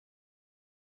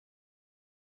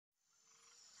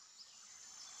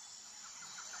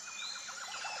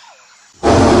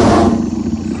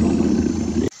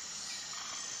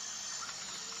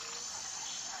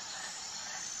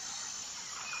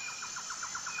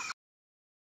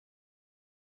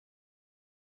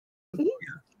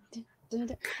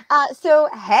So,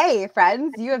 hey,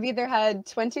 friends, you have either had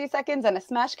 20 seconds and a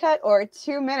smash cut or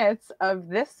 2 minutes of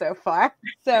this so far.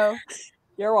 So,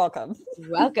 you're welcome.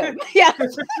 Welcome. Yeah.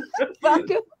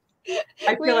 Welcome.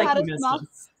 I feel like you missed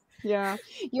us. Yeah.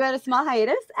 You had a small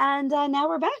hiatus, and now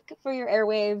we're back for your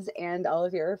airwaves and all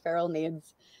of your feral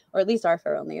needs, or at least our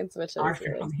feral needs, which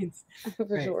is which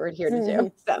what we're here to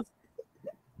do. So,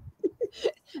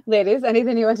 ladies,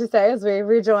 anything you want to say as we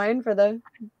rejoin for the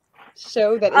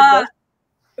show that is this?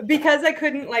 Because I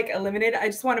couldn't eliminate it, I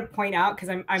just want to point out,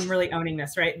 because I'm really owning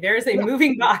this, right? There's a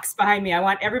moving box behind me. I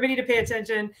want everybody to pay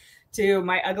attention to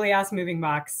my ugly ass moving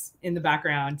box in the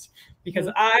background, because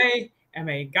I am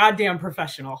a goddamn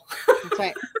professional. That's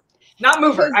right. Not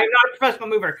mover. I'm not a professional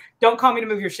mover. Don't call me to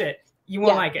move your shit. You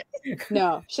won't like it.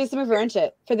 No, she's to move her own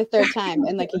shit for the third time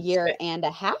in a year and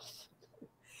a half.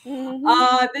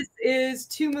 This is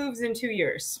 2 moves in 2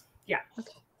 years. Yeah.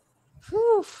 Okay.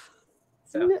 Whew.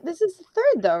 So this is the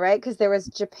third though, right? Because there was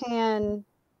Japan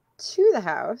to the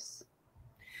house.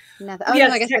 Nothing. Oh, yes,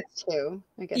 no, I guess that's 2.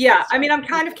 Yeah, I mean, I'm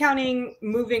kind of counting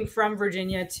moving from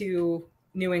Virginia to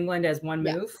New England as one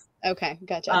move. Okay,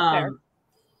 gotcha.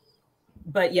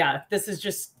 But yeah, this is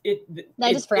just it.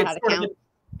 I just forgot how to count. An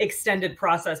extended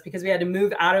process because we had to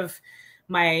move out of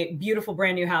my beautiful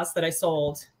brand new house that I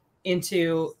sold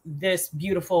into this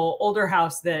beautiful older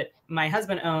house that my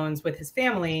husband owns with his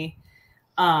family.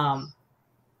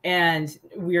 And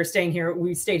we are staying here.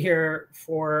 We stayed here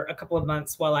for a couple of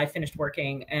months while I finished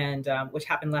working, and which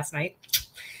happened last night.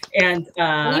 And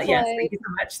yes, thank you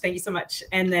so much. Thank you so much.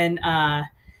 And then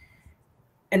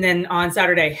on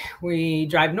Saturday we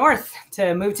drive north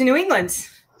to move to New England.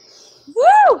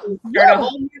 Woo! Start a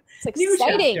whole it's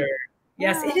exciting. Chapter.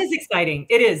 Yes, it is exciting.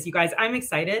 It is, you guys. I'm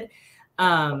excited.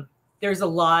 There's a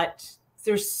lot.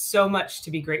 There's so much to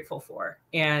be grateful for,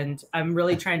 and I'm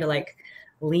really trying to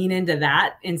lean into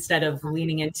that instead of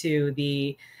leaning into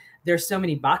there's so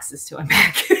many boxes to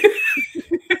unpack.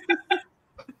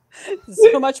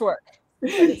 So much work.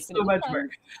 So much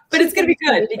work. But it's going to be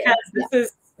good because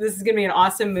this is going to be an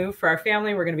awesome move for our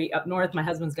family. We're going to be up north. My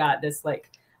husband's got this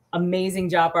amazing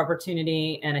job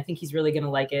opportunity, and I think he's really going to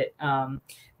like it.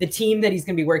 The team that he's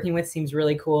going to be working with seems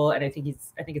really cool, and I think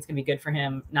it's going to be good for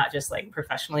him, not just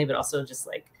professionally, but also just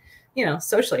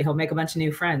socially. He'll make a bunch of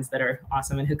new friends that are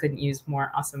awesome, and who couldn't use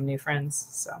more awesome new friends?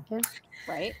 So,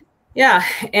 right. Yeah,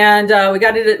 and we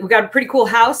got a pretty cool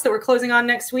house that we're closing on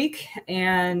next week,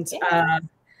 and I'm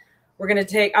going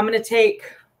to take.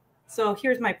 So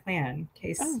here's my plan. In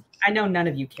case I know none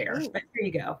of you care, but here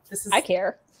you go. I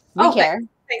care. We care.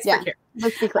 Thanks for caring.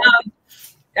 Let's be clear.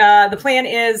 The plan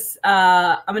is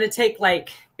I'm going to take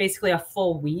basically a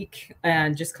full week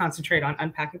and just concentrate on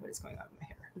unpacking what is going on in my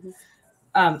hair.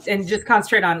 And just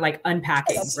concentrate on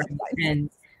unpacking and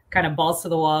kind of balls to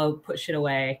the wall, put shit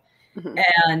away. Mm-hmm.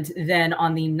 And then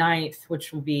on the 9th,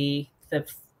 which will be the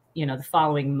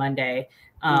following Monday,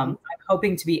 I'm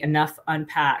hoping to be enough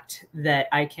unpacked that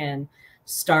I can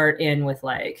start in with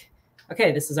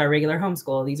okay, this is our regular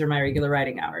homeschool. These are my regular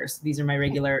writing hours. These are my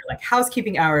regular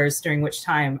housekeeping hours, during which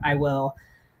time I will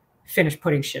finish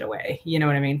putting shit away. You know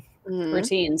what I mean? Mm-hmm.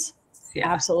 Routines. Yeah,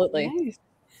 absolutely. Nice.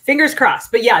 Fingers crossed.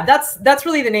 But yeah, that's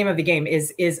really the name of the game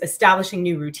is establishing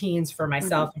new routines for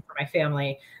myself and for my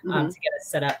family to get us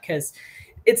set up. Because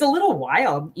it's a little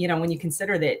wild, when you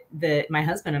consider that my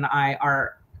husband and I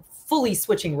are fully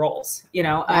switching roles.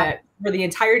 For the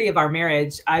entirety of our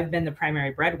marriage, I've been the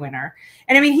primary breadwinner,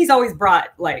 and I mean he's always brought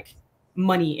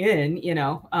money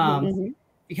in,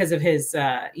 because of his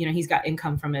he's got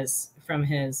income from his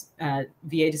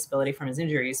VA disability from his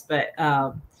injuries, but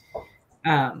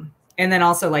and then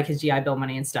also his GI Bill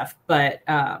money and stuff. But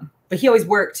he always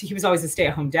worked. He was always a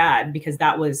stay-at-home dad because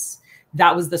that was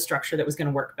the structure that was going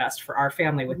to work best for our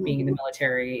family with being in the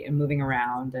military and moving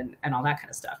around and all that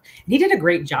kind of stuff. And he did a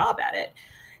great job at it.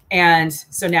 And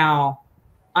so now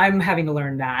I'm having to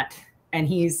learn that. And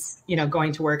he's,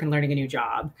 going to work and learning a new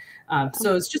job.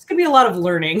 So it's just going to be a lot of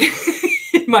learning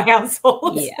in my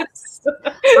household. Yes.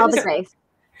 All the grace.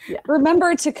 Yeah.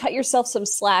 Remember to cut yourself some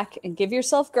slack and give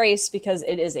yourself grace, because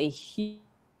it is a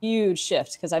huge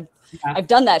shift. Because I've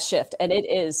done that shift, and it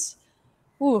is,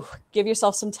 give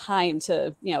yourself some time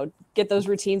to, get those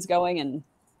routines going and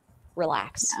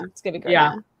relax. Yeah. It's gonna be great.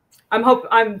 Yeah.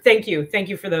 Thank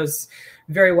you for those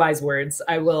very wise words.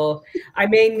 I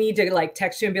may need to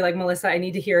text you and be like, Melissa, I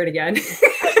need to hear it again.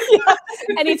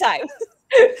 Anytime.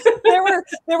 There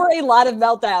were a lot of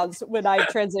meltdowns when I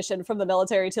transitioned from the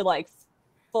military to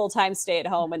full-time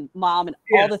stay-at-home and mom and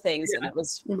all the things. And it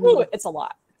was, it's a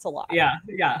lot. It's a lot. Yeah.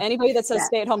 Yeah. Anybody that says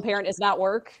stay-at-home parent is not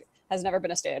work has never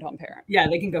been a stay-at-home parent. Yeah,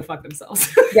 they can go fuck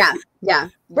themselves. Yeah.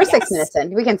 We're 6 minutes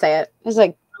in. We can say it. It's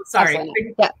like, sorry.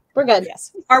 Yeah, we're good.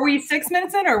 Yes. Are we 6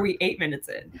 minutes in or are we 8 minutes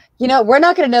in? You know, we're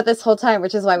not going to know this whole time,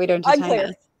 which is why we don't do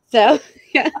time. So,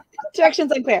 yeah,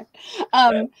 directions unclear.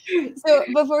 So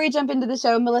before we jump into the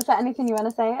show, Melissa, anything you want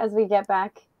to say as we get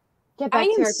back to our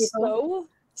people?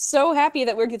 So happy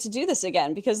that we get to do this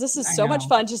again, because this is so much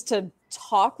fun just to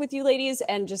talk with you ladies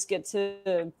and just get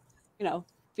to,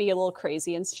 be a little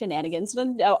crazy and shenanigans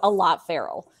and a lot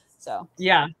feral. So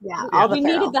yeah. We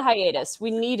needed the hiatus.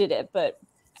 We needed it, but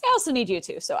I also need you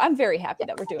too. So I'm very happy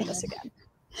that we're doing this again.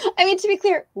 I mean, to be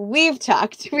clear, we've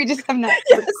talked. We just have not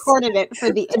recorded it for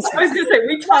the internet. I was going to say,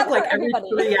 we talk like every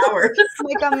 3 hours.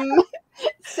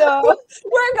 So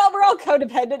we're all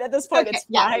codependent at this point. Okay, it's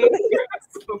fine.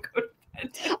 So codependent.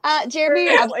 Jeremy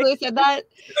absolutely said that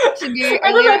to me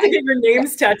I'm about to get your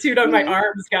names tattooed on my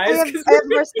arms, guys. I have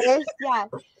more space. Yeah.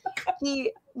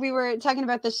 We were talking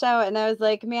about the show, and I was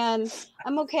like, man,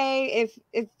 I'm okay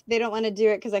if they don't want to do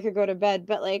it because I could go to bed,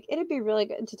 but like it'd be really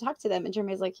good to talk to them. And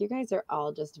Jeremy's like, you guys are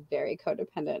all just very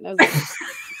codependent. And I was like,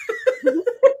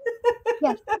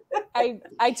 yeah.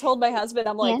 I told my husband,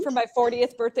 I'm like, for my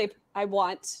 40th birthday, I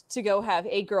want to go have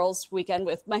a girls' weekend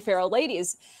with my feral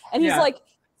ladies. And he's like,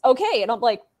 okay. And I'm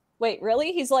like, wait,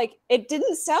 really? He's like, it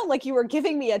didn't sound like you were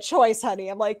giving me a choice, honey.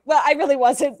 I'm like, well, I really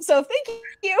wasn't. So thank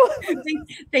you.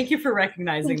 Thank you for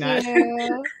recognizing that.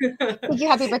 Thank you.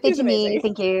 Happy birthday to me.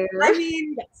 Thank you. I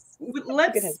mean,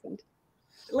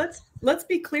 let's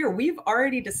be clear. We've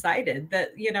already decided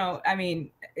that, I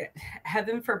mean,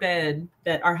 heaven forbid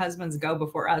that our husbands go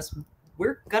before us.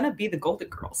 We're going to be the golden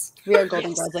girls. We are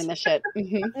golden girls in this shit.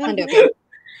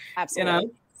 Absolutely.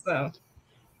 So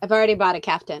I've already bought a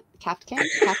caftan. Caftan?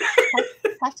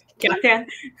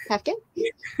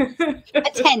 A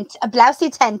tent, a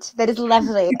blousey tent that is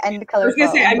lovely and colorful. I was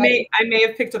gonna say I may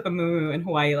have picked up a moo in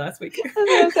Hawaii last week.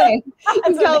 Okay, you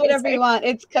can call it whatever you want.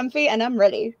 It's comfy and I'm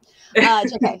ready.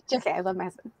 JK, I love my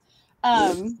husband.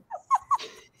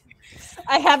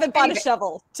 I haven't bought a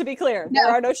shovel. To be clear, there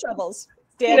are no shovels.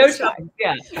 No shovels.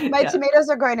 Yeah. My tomatoes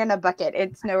are going in a bucket.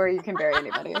 It's nowhere you can bury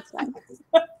anybody. It's fine.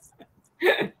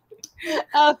 Okay.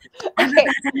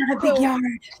 Another big yard.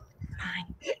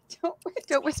 Fine.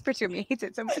 Don't whisper to me. He hates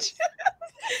it so much.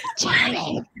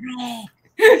 I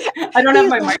don't have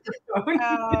my microphone.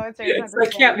 Oh, so I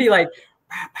can't be like.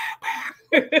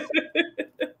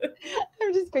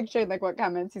 I'm just picturing like what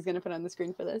comments he's gonna put on the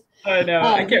screen for this. I know.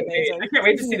 I can't wait. I can't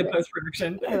wait to see the post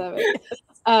production. I love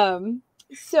it.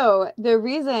 So the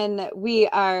reason we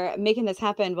are making this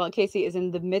happen while Kacey is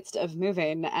in the midst of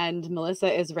moving and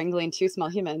Melissa is wrangling 2 small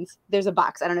humans, there's a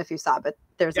box. I don't know if you saw, but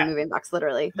there's a moving box,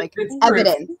 literally, like it's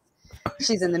evidence.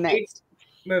 She's in the midst.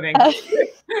 Moving.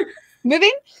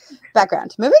 Moving.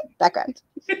 Background. Moving. Background.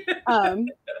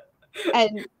 And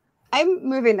I'm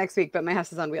moving next week, but my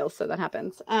house is on wheels, so that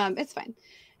happens. It's fine.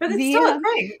 But it's still a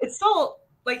thing. It's still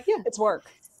like it's work.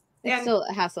 It's still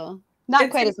a hassle. Not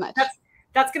quite as much.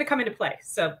 That's going to come into play.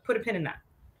 So put a pin in that.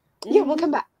 Yeah, we'll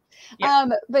come back. Yeah.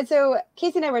 But so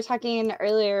Kacey and I were talking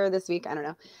earlier this week, I don't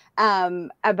know,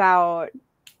 about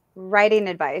writing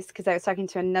advice, because I was talking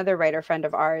to another writer friend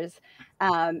of ours.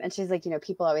 And she's like,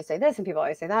 people always say this and people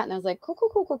always say that. And I was like,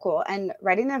 cool. And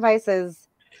writing advice is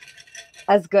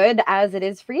as good as it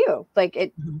is for you. Like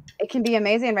it can be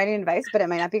amazing writing advice, but it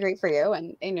might not be great for you.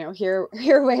 And, here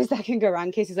are ways that can go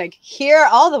wrong. Kacey's like, here are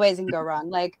all the ways it can go wrong.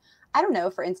 Like, I don't know,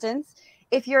 for instance,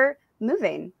 if you're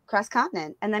moving cross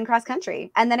continent and then cross country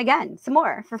and then again some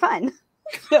more for fun.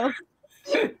 So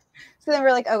then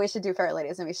we're like, oh, we should do Feral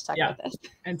Ladies and we should talk about this.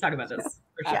 And talk about this.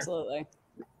 For sure. Absolutely.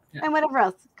 Yeah. And whatever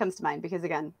else comes to mind, because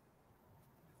again,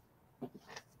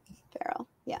 feral.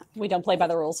 Yeah. We don't play by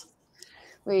the rules.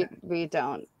 We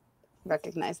don't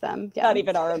recognize them. Yeah. Not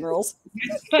even our own rules.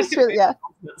 That's true. Yeah.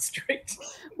 That's strict.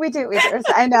 We do.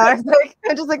 I know. I'm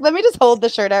just like, let me just hold the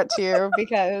shirt out to you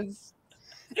because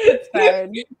it's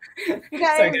fine.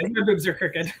 Sorry, guys, my boobs are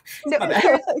crooked. No,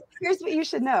 here's what you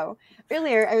should know.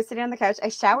 Earlier, I was sitting on the couch. I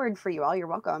showered for you all. You're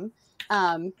welcome.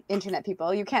 Internet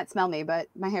people. You can't smell me, but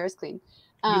my hair is clean.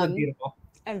 You look beautiful.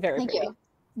 And very Thank pretty. you.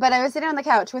 But I was sitting on the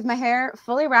couch with my hair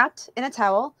fully wrapped in a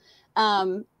towel.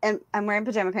 And I'm wearing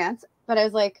pajama pants. But I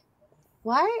was like,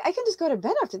 why? I can just go to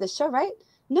bed after this show, right?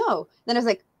 No. Then I was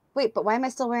like, wait, but why am I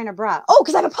still wearing a bra? Oh,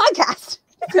 because I have a podcast.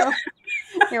 So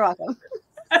you're welcome.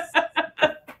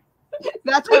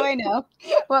 That's how I know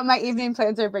what my evening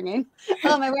plans are bringing.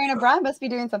 Oh, am I wearing a bra? I must be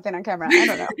doing something on camera. I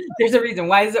don't know. There's a reason.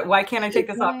 Why can't I take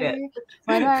this off yet?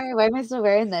 Why am I still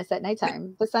wearing this at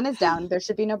nighttime? The sun is down. There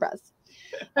should be no bras.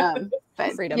 But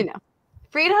freedom.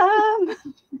 Freedom.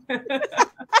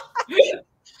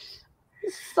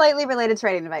 Slightly related to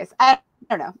writing advice. I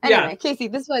don't know. Anyway, Yeah.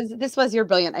 Kacey, this was your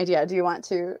brilliant idea. Do you want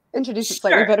to introduce it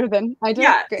slightly Sure. better than I did?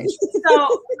 Yeah. Great.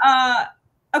 So,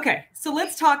 okay. So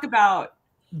let's talk about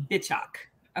bichok.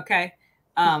 Okay.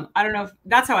 I don't know if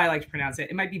that's how I like to pronounce it.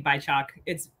 It might be bichok.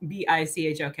 It's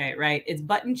bichok, right? It's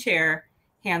button chair,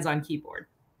 hands on keyboard,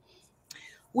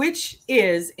 which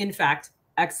is in fact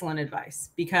excellent advice,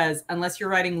 because unless you're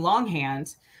writing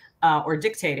longhand or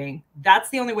dictating, that's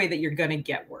the only way that you're going to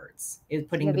get words, is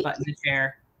putting the button in the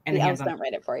chair and the hands on. The elves don't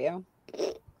write it for you.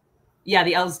 Yeah,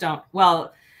 the elves don't.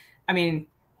 Well, I mean,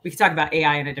 we could talk about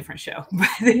AI in a different show,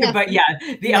 but yeah,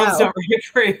 the elves don't write it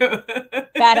for you.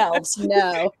 Bad elves.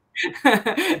 No.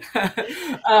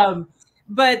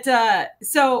 But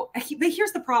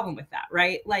here's the problem with that,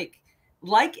 right?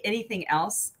 Like anything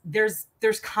else, there's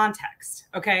context.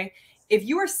 Okay. If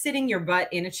you are sitting your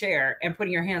butt in a chair and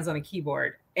putting your hands on the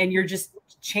keyboard and you're just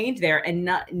chained there and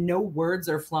no words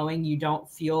are flowing, you don't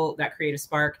feel that creative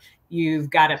spark, you've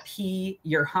got to pee,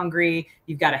 you're hungry,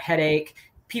 you've got a headache,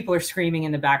 people are screaming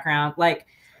in the background, like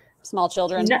small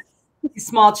children.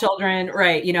 Small children,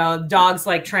 right? You know, dogs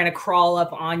like trying to crawl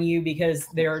up on you because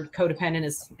they're codependent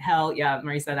as hell. Yeah,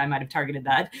 Marisa said I might have targeted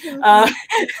that.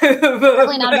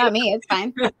 Probably not about me. It's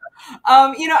fine.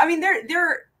 You know, I mean,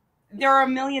 there are a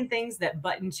million things that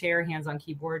button chair, hands on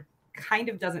keyboard kind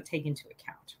of doesn't take into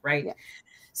account, right? Yeah.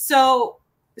 So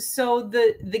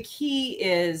the key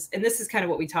is, and this is kind of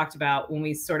what we talked about when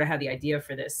we sort of had the idea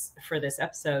for this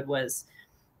episode, was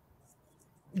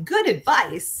good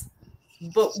advice.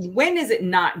 But when is it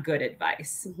not good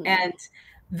advice? Mm-hmm. And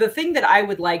the thing that I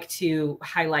would like to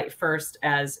highlight first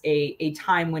as a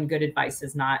time when good advice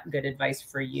is not good advice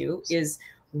for you is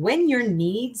when your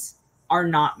needs are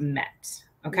not met.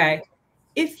 Okay. Mm-hmm.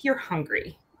 If you're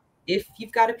hungry, if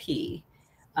you've got to pee,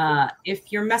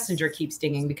 if your messenger keeps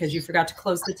dinging because you forgot to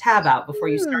close the tab out before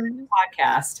you started the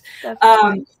podcast,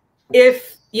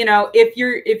 if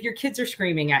your kids are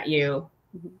screaming at you,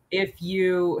 mm-hmm. if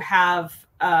you have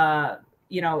a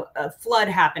flood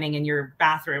happening in your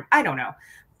bathroom. I don't know.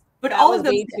 But all of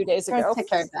those 2 days ago.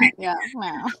 Yeah.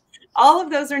 Wow. All of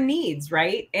those are needs,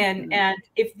 right? And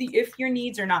if your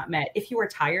needs are not met, if you are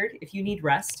tired, if you need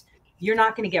rest, you're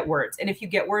not going to get words. And if you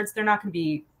get words, they're not going to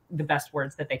be the best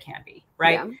words that they can be,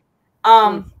 right?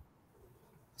 Yeah.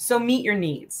 So meet your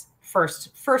needs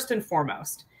first and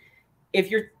foremost. If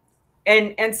you're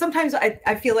and sometimes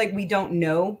I feel like we don't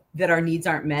know that our needs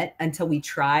aren't met until we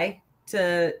try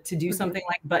to do mm-hmm. something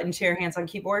like button chair, hands on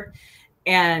keyboard.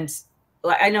 And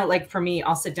I know, like for me,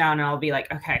 I'll sit down and I'll be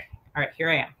like, okay, all right, here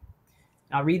I am.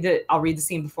 I'll read the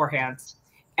scene beforehand.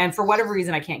 And for whatever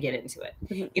reason, I can't get into it.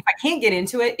 Mm-hmm. If I can't get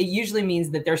into it, it usually means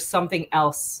that there's something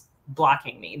else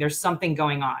blocking me. There's something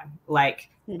going on. Like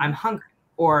mm-hmm. I'm hungry,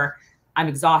 or I'm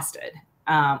exhausted,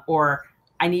 or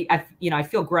I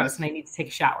feel gross and I need to take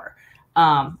a shower.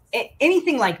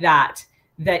 Anything like that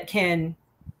can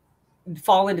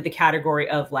fall into the category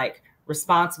of like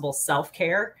responsible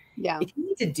self-care. Yeah. If you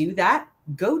need to do that,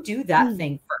 go do that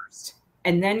thing first,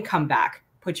 and then come back,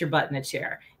 put your butt in the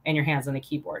chair and your hands on the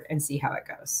keyboard and see how it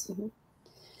goes. Mm-hmm.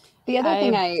 The other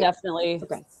thing I definitely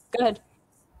go ahead.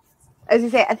 As you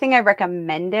say, I think I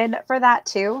recommended for that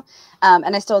too.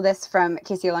 And I stole this from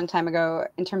Kacey a long time ago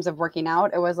in terms of working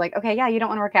out. It was like, okay, yeah, you don't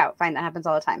want to work out. Fine. That happens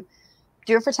all the time.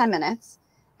 Do it for 10 minutes.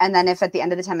 And then if at the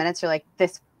end of the 10 minutes, you're like,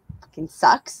 this fucking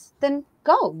sucks, then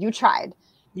go, you tried.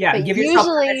 Yeah. But give yourself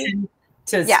permission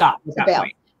to stop at that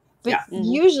point. But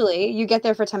usually you get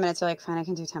there for 10 minutes. You're like, fine, I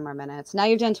can do 10 more minutes. Now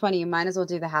you've done 20. You might as well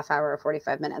do the half hour or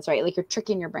 45 minutes, right? Like you're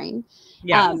tricking your brain.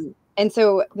 Yeah. And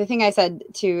so the thing I said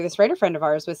to this writer friend of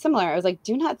ours was similar. I was like,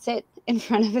 do not sit in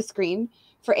front of a screen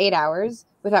for 8 hours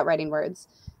without writing words.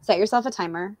 Set yourself a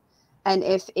timer. And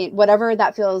if whatever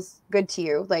that feels good to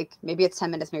you, like maybe it's 10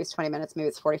 minutes, maybe it's 20 minutes, maybe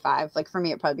it's 45. Like for me,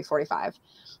 it'd probably be 45.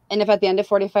 And if at the end of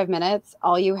 45 minutes,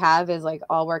 all you have is like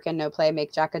all work and no play,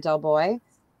 make Jack a dull boy,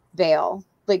 bail.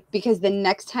 Like, because the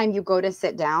next time you go to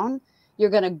sit down, you're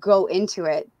going to go into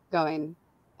it going,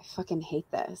 I fucking hate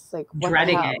this. Like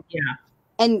dreading it. Yeah.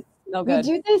 And we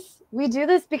do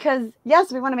this because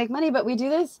yes, we want to make money, but we do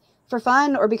this for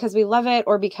fun, or because we love it,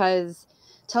 or because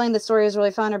telling the story is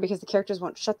really fun, or because the characters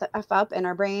won't shut the F up in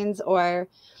our brains, or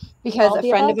because a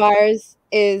friend of ours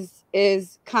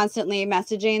is constantly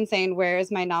messaging saying, where is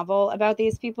my novel about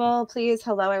these people? Please,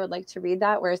 hello, I would like to read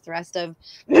that. Where's the rest of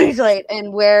Moonlight?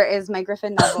 And where is my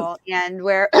Griffin novel? And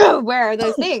where are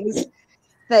those things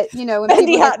that, you know,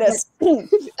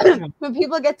 when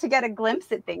people get to get a glimpse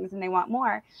at things and they want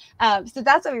more. So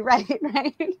that's what we write,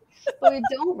 right? But we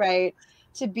don't write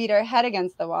to beat our head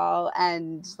against the wall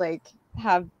and like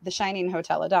have the Shining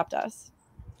Hotel adopt us.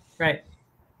 Right.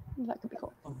 That could be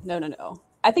cool. No.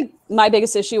 I think my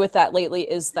biggest issue with that lately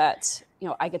is that,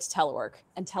 I get to telework,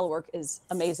 and telework is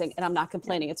amazing, and I'm not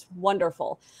complaining. It's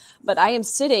wonderful. But I am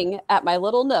sitting at my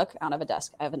little nook. I don't have a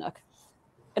desk. I have a nook.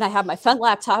 And I have my fun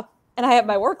laptop, and I have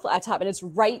my work laptop, and it's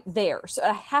right there. So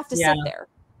I have to sit there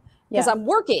because I'm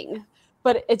working.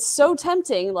 But it's so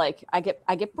tempting. Like I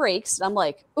get breaks, and I'm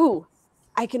like, ooh,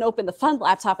 I can open the fun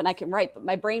laptop and I can write, but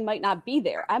my brain might not be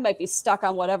there. I might be stuck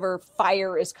on whatever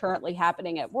fire is currently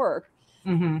happening at work.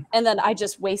 Mm-hmm. And then I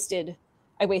wasted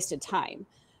time.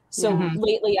 So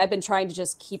lately I've been trying to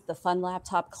just keep the fun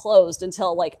laptop closed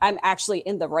until like I'm actually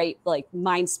in the right like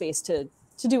mind space to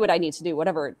do what I need to do,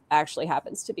 whatever it actually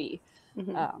happens to be.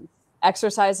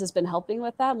 Exercise has been helping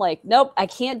with that. I'm like, nope, I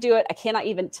can't do it. I cannot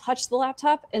even touch the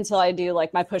laptop until I do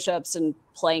like my push-ups and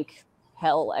plank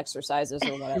hell exercises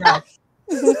or whatever.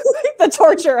 The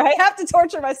torture. I have to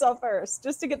torture myself first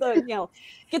just to get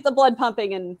the blood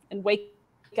pumping and wake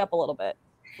up a little bit.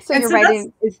 So your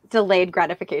writing is delayed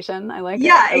gratification. I like it.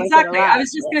 Yeah, I like exactly. it a lot. I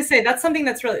was just going to say that's something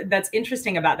that's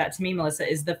interesting about that to me, Melissa,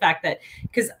 is the fact that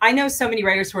because I know so many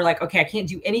writers who are like, okay, I can't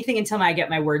do anything until I get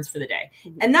my words for the day.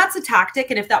 And that's a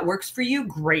tactic. And if that works for you,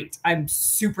 great. I'm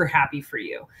super happy for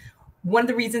you. One of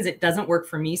the reasons it doesn't work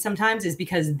for me sometimes is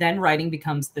because then writing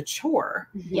becomes the chore.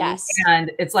 Yes.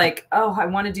 And it's like, oh, I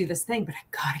want to do this thing, but I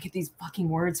got to get these fucking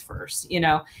words first,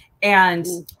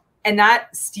 and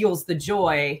that steals the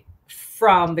joy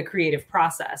from the creative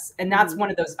process. And that's one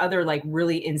of those other like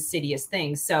really insidious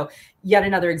things. So yet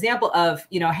another example of,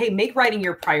 hey, make writing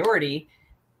your priority,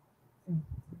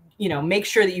 make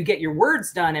sure that you get your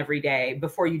words done every day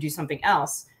before you do something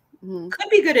else. Could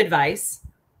be good advice,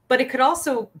 but it could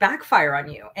also backfire on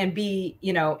you and be,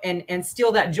 and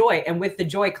steal that joy. And with the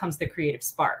joy comes the creative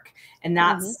spark. And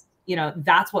that's,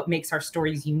 that's what makes our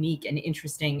stories unique and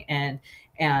interesting and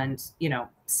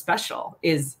special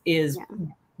is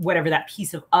whatever that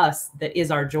piece of us that is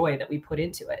our joy that we put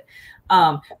into it.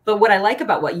 But what I like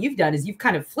about what you've done is you've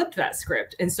kind of flipped that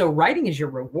script. And so writing is your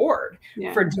reward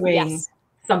for doing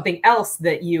something else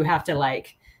that you have to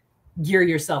like gear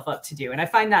yourself up to do. And I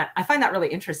find that really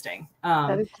interesting.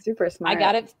 That is super smart.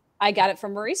 I got it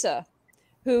from Marisa,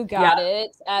 who got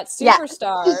it at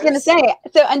Superstars. I was going to say,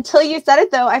 so until you said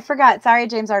it though, I forgot. Sorry,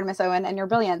 James Artemis Owen and your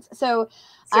brilliance. So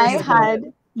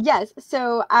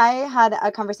So I had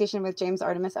a conversation with James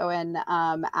Artemis Owen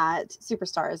at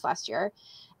Superstars last year,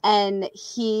 and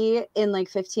he in like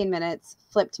 15 minutes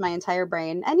flipped my entire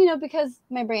brain. And because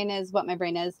my brain is what my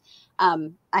brain is,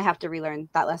 I have to relearn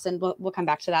that lesson. We'll come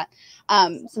back to that.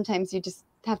 Sometimes you just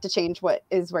have to change what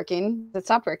is working that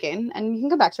stopped working, and you can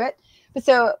go back to it. But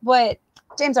so what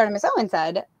James Artemis Owen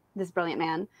said, this brilliant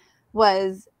man,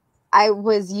 was I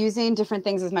was using different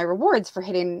things as my rewards for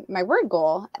hitting my word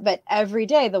goal, but every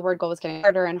day the word goal was getting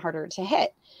harder and harder to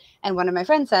hit. And one of my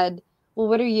friends said, well,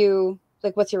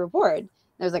 what's your reward? And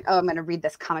I was like, oh, I'm going to read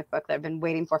this comic book that I've been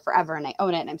waiting for forever. And I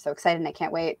own it. And I'm so excited and I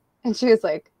can't wait. And she was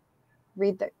like,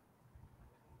 read the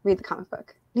comic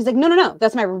book. He's like, no,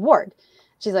 that's my reward.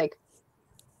 She's like,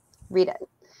 read it.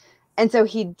 And so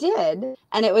he did.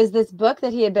 And it was this book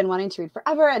that he had been wanting to read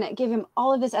forever. And it gave him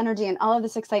all of this energy and all of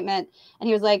this excitement. And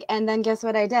he was like, and then guess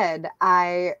what I did?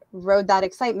 I rode that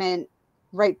excitement,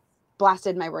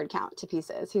 blasted my word count to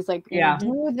pieces. He's like,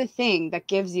 do the thing that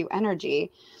gives you energy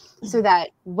so that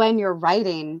when you're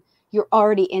writing, you're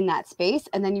already in that space.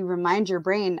 And then you remind your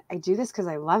brain, I do this because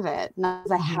I love it, not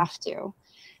because I have to.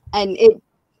 And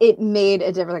it made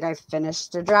a difference. Like I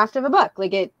finished a draft of a book.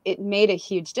 Like it made a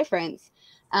huge difference.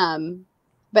 So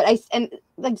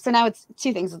now it's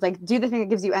two things. It's like, do the thing that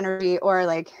gives you energy or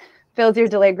like builds your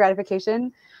delayed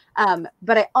gratification.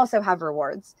 But I also have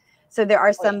rewards. So there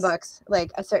are some books,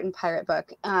 like a certain pirate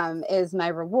book, is my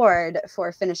reward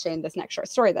for finishing this next short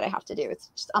story that I have to do.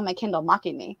 It's just on my Kindle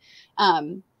mocking me.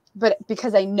 But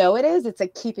because I know it's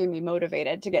like keeping me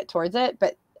motivated to get towards it.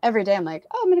 But every day I'm like,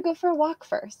 oh, I'm going to go for a walk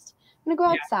first. I'm going to go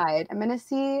outside. I'm going to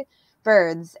see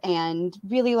birds and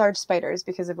really large spiders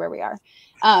because of where we are.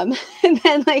 And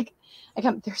then like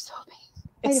they're so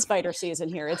big. It's spider season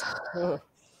here. It's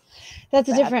that's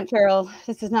a different feral.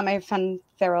 This is not my fun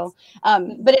feral.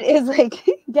 But it is like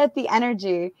get the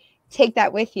energy, take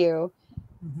that with you.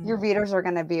 Your readers are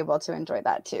going to be able to enjoy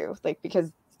that too. Like,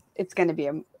 because it's going to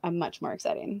be a much more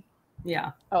exciting.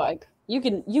 Yeah. Oh, like you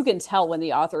can tell when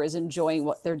the author is enjoying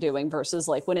what they're doing versus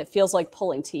like when it feels like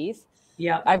pulling teeth.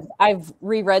 Yeah. I've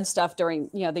reread stuff during,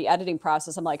 the editing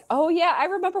process. I'm like, oh yeah, I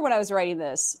remember when I was writing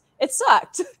this. It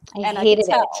sucked. I hated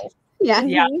it.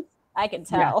 Yeah. I can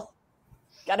tell.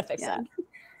 Gotta fix that.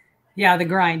 Yeah, the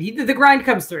grind. The grind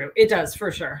comes through. It does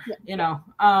for sure. Yeah. You know,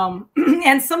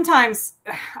 and sometimes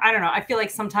I don't know. I feel like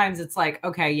sometimes it's like,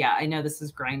 okay, yeah, I know this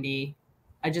is grindy.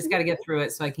 I just got to get through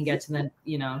it so I can get to the,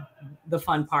 you know, the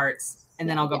fun parts, and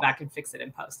then I'll go back and fix it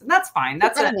in post, and that's fine.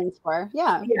 That's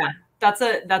yeah. That's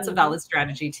a valid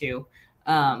strategy too.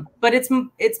 But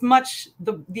it's much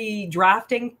the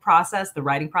drafting process, the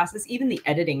writing process, even the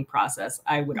editing process,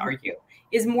 I would argue,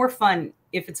 is more fun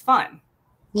if it's fun.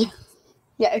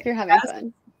 Yeah, if you're having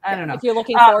fun. I don't know. If you're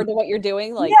looking forward to what you're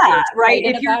doing, like right.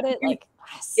 If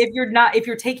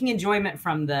you're taking enjoyment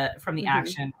from the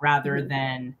action rather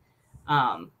than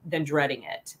dreading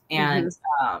it, and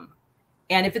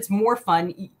and if it's more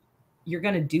fun, you're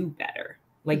gonna do better.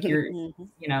 Like you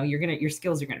know, your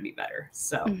skills are gonna be better.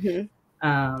 So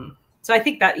so I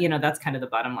think that, you know, that's kind of the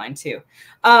bottom line too.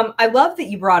 I love that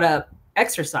you brought up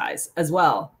exercise as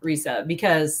well, Risa,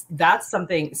 because that's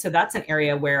something. So that's an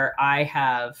area where I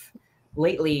have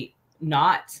lately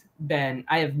I've been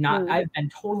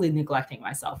totally neglecting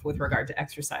myself with regard to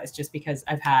exercise, just because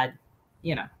I've had,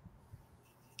 you know,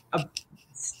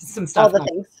 some stuff,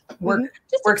 work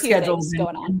schedules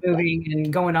going on, moving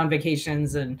and going on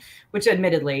vacations, and which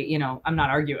admittedly, you know, I'm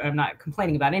not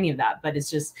complaining about any of that, but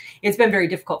it's been very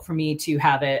difficult for me to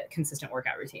have a consistent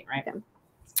workout routine, right? Yeah.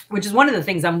 Which is one of the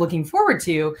things I'm looking forward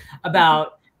to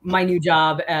about my new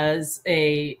job as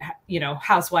a, you know,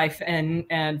 housewife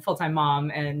and full-time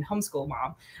mom and homeschool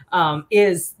mom,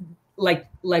 is like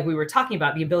we were talking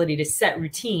about, the ability to set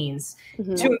routines to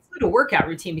include a workout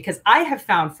routine, because I have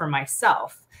found for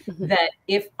myself that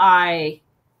if I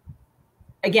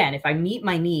meet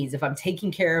my needs, if I'm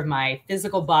taking care of my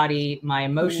physical body, my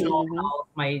emotional health,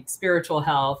 my spiritual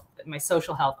health, my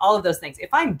social health, all of those things,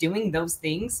 if I'm doing those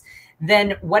things,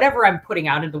 then whatever I'm putting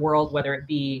out into the world, whether it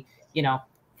be, you know,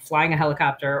 flying a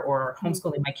helicopter or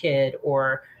homeschooling my kid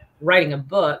or writing a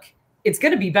book, it's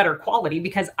going to be better quality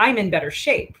because I'm in better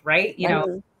shape, right? You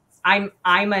know, I'm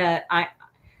at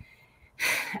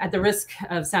the risk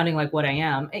of sounding like what I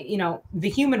am, you know, the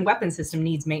human weapon system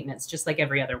needs maintenance, just like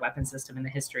every other weapon system in the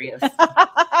history of.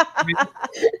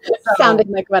 Sounding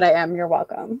like what I am. You're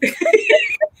welcome.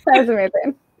 That was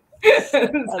amazing.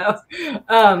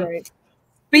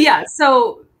 But yeah,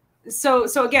 so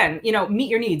again, you know, meet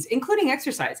your needs, including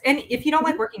exercise. And if you don't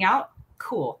like working out,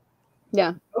 cool.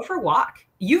 Yeah. Go for a walk.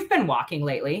 You've been walking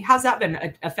lately. How's that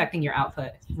been affecting your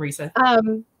output, Marisa?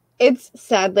 It's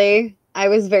sadly, I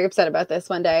was very upset about this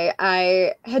one day.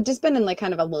 I had just been in like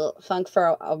kind of a little funk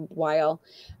for a while.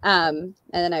 And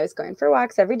then I was going for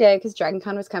walks every day because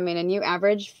DragonCon was coming, and you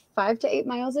average 5 to 8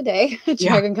 miles a day at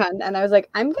DragonCon. And I was like,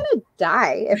 I'm going to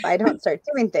die if I don't start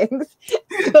doing things.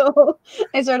 So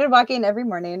I started walking every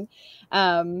morning,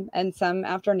 and some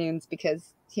afternoons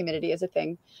because humidity is a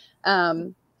thing.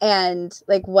 And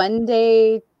like one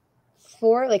day,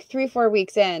 3-4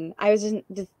 weeks in, I was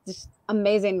just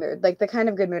amazing mood, like the kind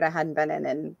of good mood I hadn't been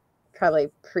in probably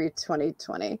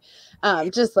pre-2020.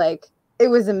 Just like, it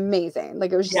was amazing.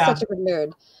 Like, it was just such a good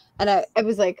mood. And I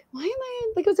was like, why am I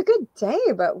in, like, it was a good day,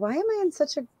 but why am I in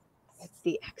such a, it's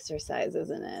the exercise,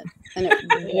 isn't it? And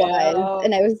it was,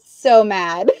 and I was so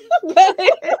mad.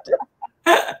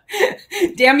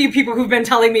 Damn you people who've been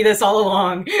telling me this all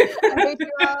along.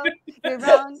 You're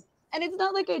wrong. And it's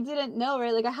not like I didn't know,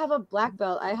 right? Like, I have a black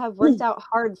belt. I have worked out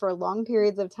hard for long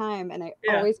periods of time, and I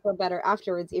always feel better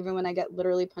afterwards, even when I get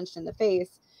literally punched in the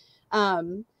face.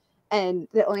 And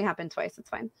that only happened twice. It's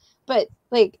fine. But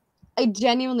like, I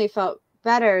genuinely felt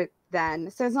better then.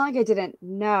 So it's not like I didn't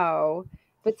know,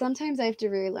 but sometimes I have to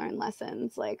relearn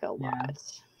lessons like a lot.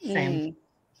 Same.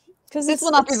 Because this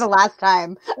will not be the last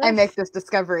time I make this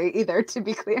discovery either, to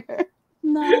be clear.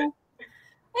 No.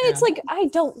 And it's like, I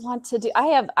don't want to do,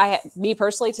 me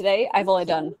personally today, I've only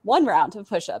done 1 round of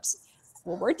push-ups.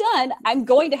 When we're done, I'm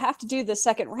going to have to do the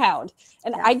second round.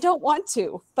 And I don't want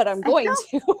to, but I'm going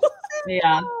to.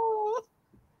 Yeah.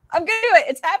 I'm going to do it.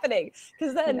 It's happening.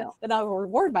 Because then I'll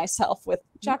reward myself with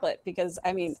chocolate because,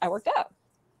 I mean, I worked out.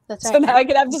 That's right. So now I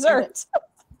can have dessert.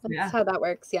 That's how that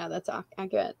works. Yeah, that's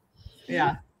accurate.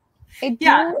 Yeah.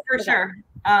 Yeah, for sure.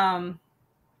 I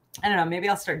don't know. Maybe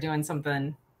I'll start doing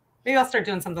something. Maybe I'll start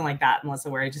doing something like that, Melissa,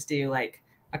 where I just do like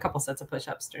a couple sets of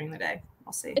push-ups during the day.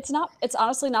 I'll see. It's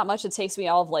honestly not much. It takes me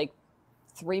all of like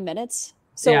 3 minutes.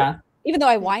 So even though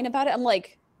I whine about it, I'm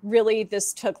like, really,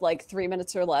 this took like 3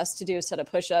 minutes or less to do a set of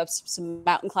push-ups, some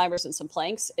mountain climbers, and some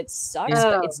planks. It sucks,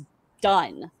 but it's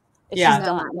done. It's just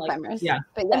done. Like,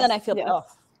 but and then I feel they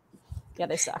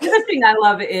suck. The other thing I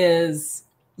love is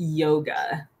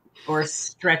yoga or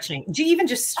stretching. Even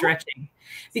just stretching,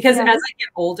 because as I get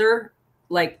older,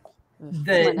 like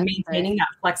maintaining that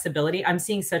flexibility. I'm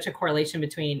seeing such a correlation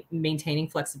between maintaining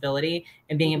flexibility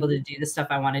and being able to do the stuff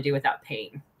I want to do without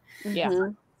pain. Yeah.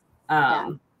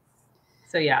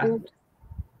 So yeah.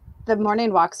 The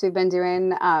morning walks we've been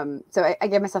doing. So I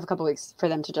gave myself a couple weeks for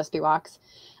them to just be walks.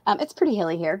 It's pretty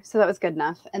hilly here, so that was good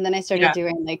enough. And then I started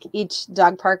doing like each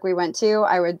dog park we went to,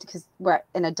 because we're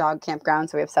in a dog campground,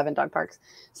 so we have 7 dog parks.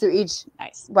 So each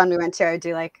one we went to, I would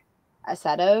do like a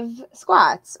set of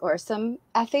squats or some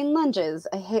effing lunges.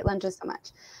 I hate lunges so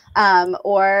much.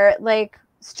 Or like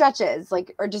stretches,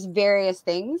 or just various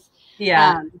things.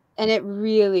 Yeah. And it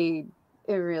really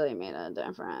made a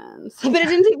difference. But it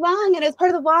didn't take long, and it was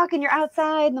part of the walk, and you're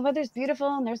outside, and the weather's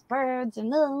beautiful, and there's birds,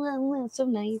 and it's so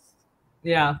nice.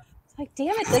 Yeah. It's like,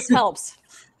 damn it, this helps.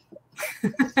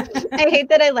 I hate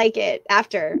that I like it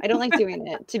after. I don't like doing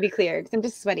it, to be clear, because I'm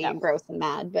just sweaty and gross and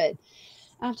mad, but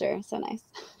after, so nice.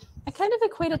 I kind of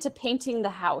equate it to painting the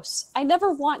house. I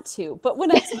never want to, but when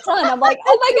it's done, I'm like,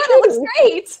 oh my God, it looks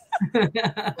great.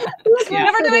 I'm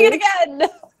never doing it again.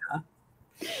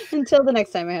 Until the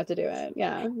next time I have to do it.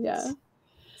 Yeah.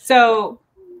 So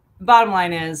bottom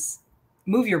line is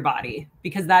move your body,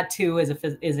 because that too is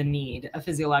a need, a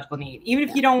physiological need. Even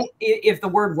if you don't, if the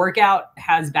word workout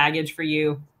has baggage for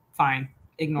you, fine,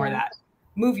 ignore that.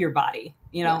 Move your body,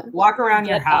 walk around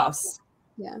your house,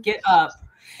 get up.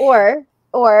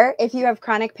 Or if you have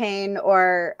chronic pain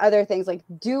or other things,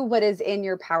 do what is in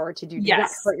your power to do. Do not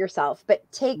hurt yourself, but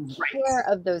take care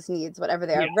of those needs, whatever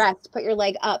they are. Rest, put your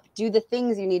leg up, do the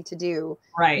things you need to do.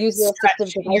 Right. Use your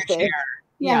assistive devices.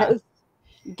 Yeah.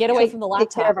 Get away from the laptop.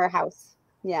 Take care of our house.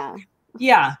 Yeah.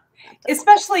 Yeah.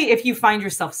 Especially if you find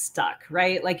yourself stuck,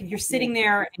 right? Like if you're sitting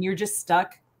there and you're just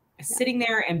stuck, sitting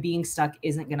there and being stuck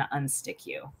isn't going to unstick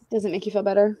you. Doesn't make you feel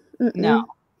better. No.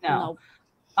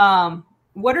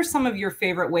 What are some of your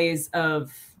favorite ways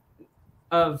of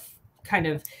kind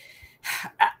of,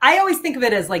 I always think of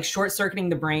it as like short circuiting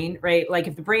the brain, right? Like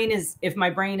if my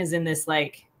brain is in this,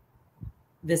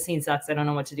 this scene sucks, I don't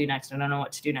know what to do next. I don't know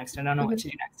what to do next. I don't know what to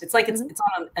do next. It's like, it's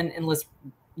on an endless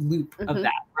loop of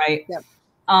that. Right. Yep.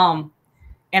 And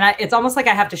it's almost like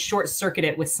I have to short circuit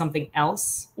it with something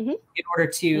else in order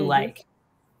to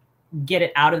get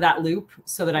it out of that loop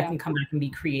so that I can come back and be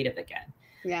creative again.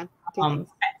 Yeah.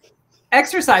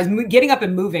 Exercise, getting up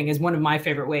and moving is one of my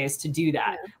favorite ways to do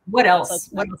that. Yeah. What else?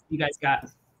 What else do you guys got?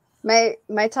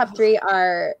 My top 3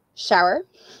 are shower.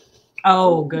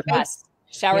 Oh, good. Yes.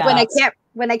 Shower. Yeah.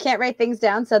 When I can't write things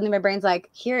down, suddenly my brain's like,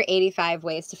 here are 85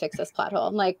 ways to fix this plot hole.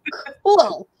 I'm like,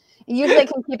 cool. And usually I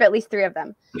can keep at least 3 of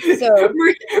them. So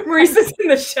Marisa's in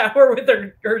the shower with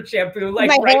her shampoo, my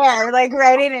hair,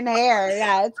 writing in hair.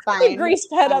 Yeah, it's fine. Grease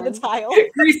pen on the tile.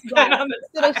 Grease pen on the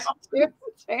tile.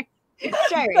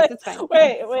 Dry erase, it's fine.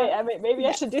 Wait. I mean, maybe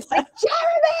I should do that.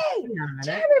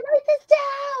 Jeremy, write this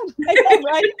down.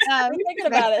 Right? I'm thinking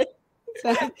about it.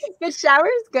 But shower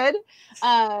is good.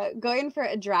 Going for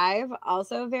a drive,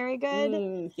 also very good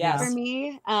for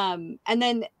me. And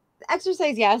then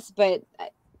exercise, yes, but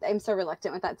I'm so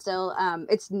reluctant with that still.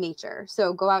 It's nature.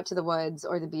 So go out to the woods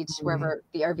or the beach, wherever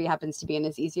the RV happens to be in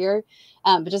is easier.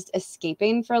 But just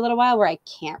escaping for a little while where I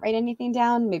can't write anything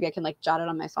down. Maybe I can jot it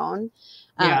on my phone.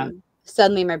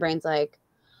 Suddenly my brain's like,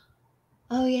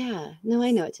 oh yeah, no, I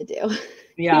know what to do.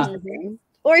 Yeah. Mm-hmm.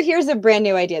 Here's a brand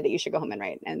new idea that you should go home and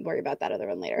write and worry about that other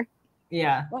one later.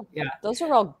 Yeah. Well, yeah. Those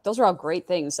are all great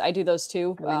things. I do those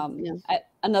too.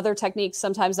 Another technique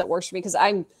sometimes that works for me, because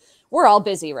we're all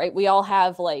busy, right? We all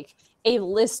have like a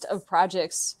list of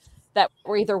projects that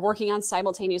we're either working on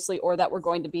simultaneously or that we're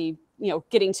going to be,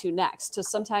 getting to next. So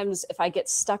sometimes if I get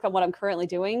stuck on what I'm currently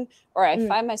doing, or I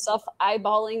find myself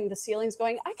eyeballing the ceilings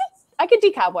going, I could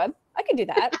decobweb. I could do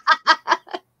that.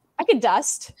 I could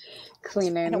dust.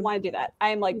 Cleaning. I don't want to do that. I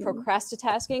am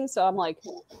procrastinating. So I'm like,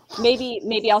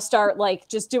 maybe I'll start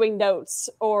just doing notes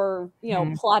or,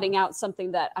 plotting out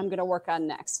something that I'm going to work on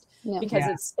next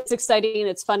because it's exciting and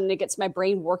it's fun and it gets my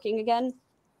brain working again.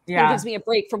 Yeah. It gives me a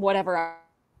break from whatever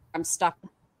I'm stuck.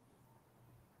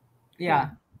 Yeah.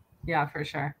 Yeah, for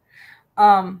sure.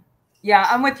 Yeah,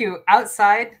 I'm with you.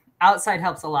 Outside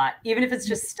helps a lot. Even if it's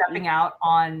just stepping out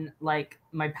on my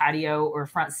patio or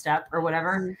front step or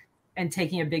whatever and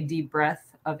taking a big deep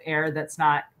breath of air that's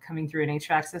not coming through an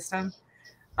HVAC system.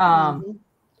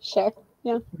 Sure.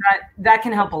 Yeah. That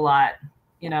can help a lot,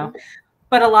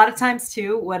 But a lot of times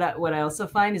too, what I also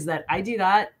find is that I do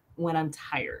that when I'm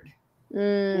tired.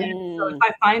 And so if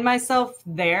I find myself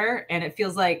there and it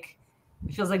feels like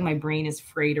my brain is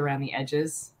frayed around the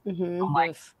edges, I'm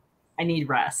like, I need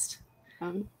rest.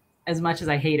 As much as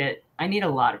I hate it, I need a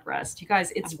lot of rest. You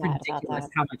guys, it's I'm mad about ridiculous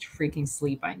that. how much freaking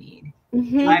sleep I need.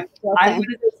 Mhm. I'm Okay.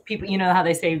 one of those people, you know how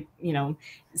they say,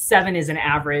 7 is an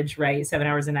average, right? 7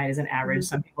 hours a night is an average.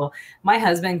 Some people, my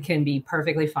husband can be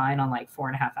perfectly fine on like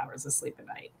 4.5 hours of sleep a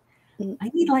night. I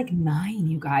need like 9,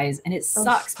 you guys, and it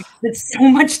sucks because it's so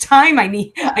much time I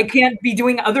need. I can't be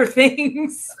doing other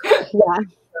things. Yeah.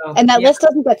 So, And that list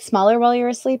doesn't get smaller while you're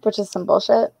asleep, which is some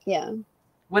bullshit. Yeah.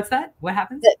 What's that? What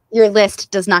happens? Your list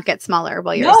does not get smaller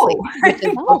while you're asleep. Which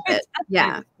is bullshit.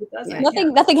 Yeah.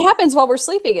 Nothing happens while we're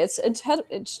sleeping. It's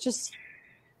just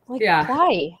like,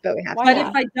 why? But we have Why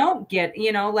if I don't get,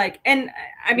 and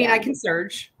I mean, I can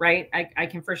surge, right? I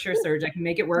can for sure surge. I can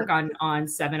make it work on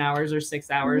 7 hours or 6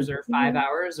 hours or 5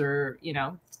 hours or,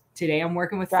 today I'm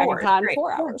working with Dragon 4. Con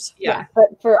 4 hours. Yeah.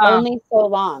 But for only so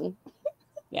long.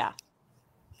 Yeah.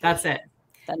 That's it.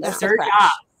 Then The surge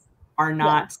jobs are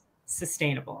not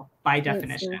sustainable by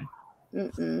definition.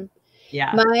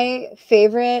 Yeah. My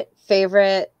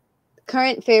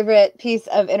current favorite piece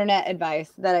of internet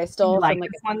advice that I stole from like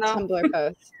a Tumblr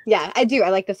post. Yeah, I do. I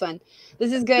like this one.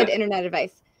 This is good internet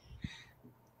advice.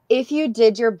 If you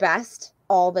did your best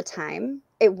all the time,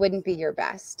 it wouldn't be your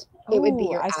best. It would be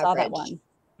your average. Saw that one.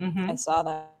 I saw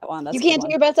that one. That's you can't do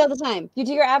your best all the time. You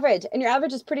do your average, and your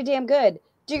average is pretty damn good.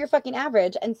 Do your fucking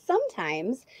average, and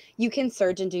sometimes you can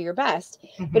surge and do your best.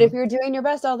 But if you're doing your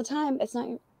best all the time, it's not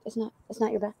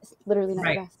your best. It's literally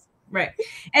not your best. Right.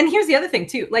 And here's the other thing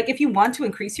too. Like if you want to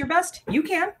increase your best, you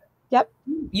can. Yep.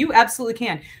 You absolutely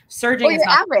can. Surging or your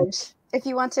average. If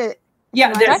you want to.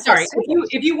 Yeah. Sorry.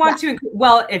 If you want to,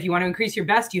 if you want to increase your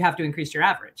best, you have to increase your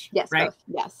average. Yes. Right. Both.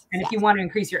 Yes. And if you want to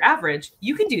increase your average,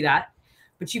 you can do that,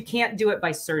 but you can't do it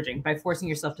by surging, by forcing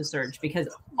yourself to surge, because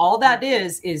all that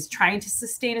is trying to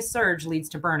sustain a surge leads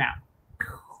to burnout.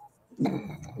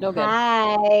 No good.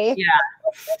 Hi. Yeah.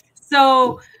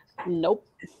 So. Nope.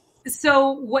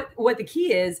 So what the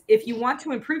key is, if you want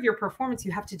to improve your performance,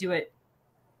 you have to do it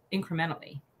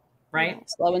incrementally, right? Yeah,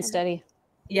 slow and steady.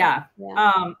 Yeah.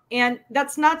 And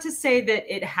that's not to say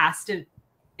that it has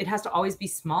to always be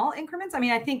small increments. I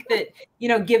mean, I think that,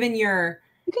 given you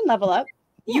can level up.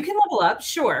 You can level up.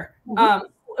 Sure.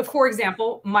 For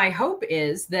example, my hope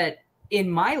is that in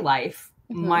my life,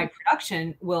 my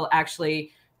production will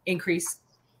actually increase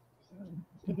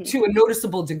to a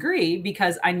noticeable degree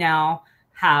because I now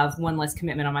have one less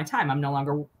commitment on my time. I'm no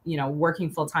longer, working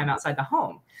full time outside the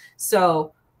home.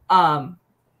 So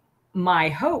my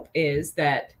hope is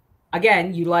that,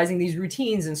 again, utilizing these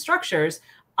routines and structures,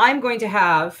 I'm going to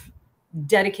have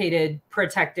dedicated,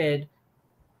 protected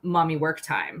mommy work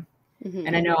time.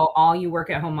 And I know all you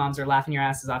work at home moms are laughing your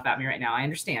asses off at me right now. I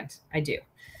understand. I do.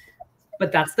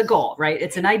 But that's the goal, right?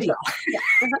 It's an ideal.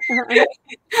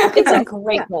 It's a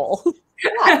great goal.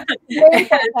 Yeah. Very important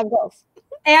to have goals.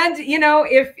 And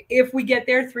if we get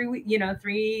there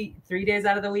 3 days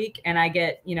out of the week, and I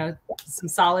get some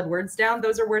solid words down,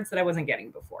 those are words that I wasn't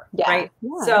getting before, right?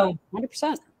 Yeah, so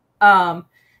 100%.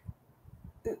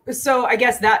 So I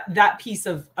guess that piece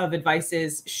of advice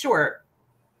is, sure,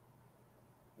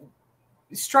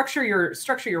 structure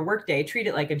your work day, treat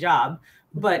it like a job,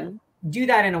 but do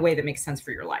that in a way that makes sense for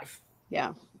your life.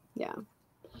 Yeah.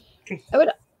 I would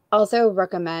also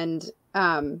recommend.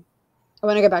 I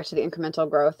want to go back to the incremental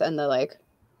growth and the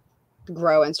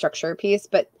grow and structure piece.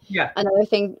 But another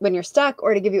thing when you're stuck,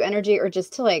 or to give you energy, or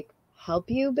just to help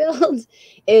you build,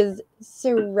 is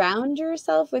surround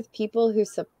yourself with people who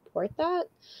support that.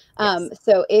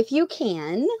 So if you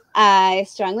can, I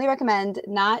strongly recommend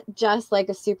not just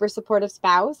a super supportive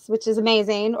spouse, which is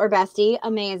amazing, or bestie,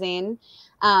 amazing.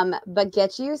 But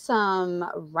get you some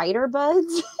writer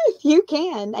buds if you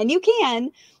can. And you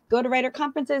can go to writer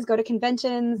conferences, go to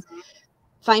conventions,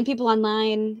 find people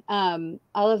online.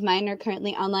 All of mine are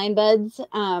currently online buds.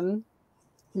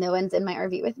 No one's in my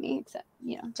RV with me except,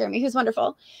 Jeremy, who's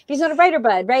wonderful. But he's not a writer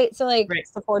bud, right? So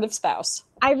supportive spouse.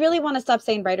 I really want to stop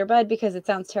saying writer bud because it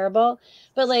sounds terrible.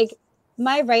 But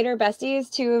my writer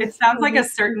besties too. It sounds like a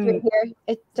certain here.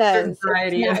 It does.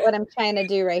 Variety. It's not what I'm trying to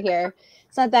do right here.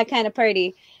 It's not that kind of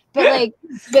party. But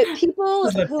but people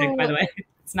who, by the way,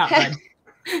 it's not bud.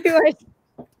 Who are,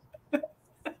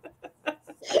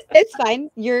 it's fine.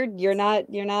 You're not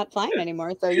flying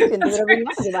anymore, so you can do whatever you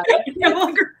want to do about it. No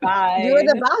longer fine. You're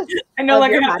the boss. I no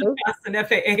longer have to pass an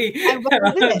FAA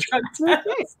drug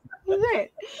test.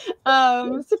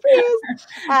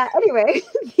 Surprise. Anyway,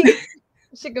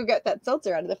 should go get that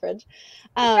seltzer out of the fridge.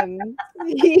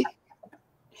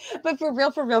 But for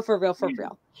real.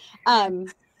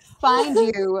 Find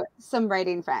you some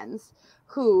writing friends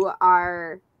who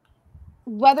are,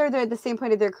 whether they're at the same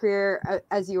point of their career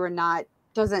as you or not,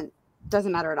 doesn't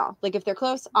doesn't matter at all. Like if they're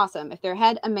close, awesome. If they're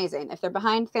ahead, amazing. If they're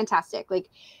behind, fantastic. Like,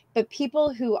 but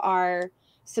people who are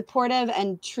supportive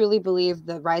and truly believe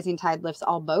the rising tide lifts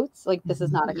all boats, like this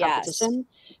is not a competition.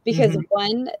 Because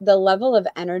one, the level of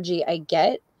energy I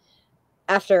get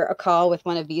after a call with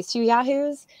one of these two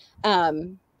yahoos,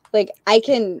 like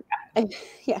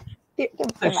yeah.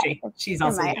 She's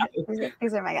also a yahoo.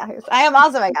 These are my yahoos. I am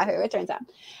also a yahoo, it turns out.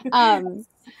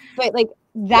 But like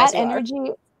that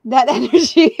energy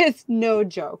is no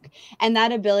joke. And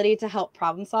that ability to help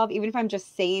problem solve, even if I'm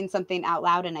just saying something out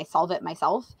loud and I solve it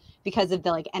myself because of the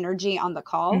like energy on the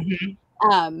call,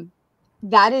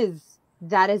 that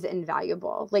is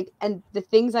invaluable. Like, and the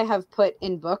things I have put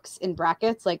in books in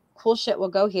brackets, like cool shit will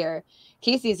go here.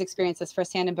 Kacey's experienced this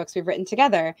firsthand in books we've written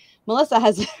together. Melissa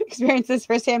has experienced this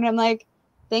firsthand. And I'm like,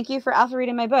 thank you for alpha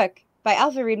reading my book. By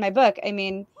alpha read my book, I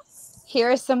mean,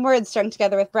 here are some words strung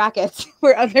together with brackets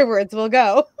where other words will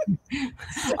go.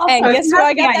 And guess where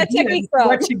I got that technique from?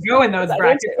 What should go in those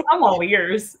brackets? I'm all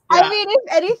ears. Yeah. I mean,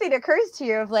 if anything occurs to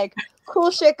you of like,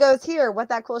 cool shit goes here, what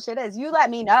that cool shit is, you let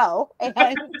me know and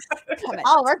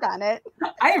I'll work on it.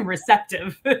 I am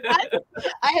receptive.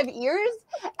 I have ears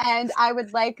and I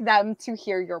would like them to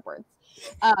hear your words.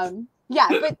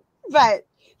 But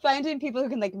finding people who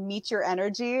can like meet your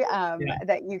energy,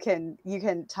 that you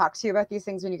can talk to about these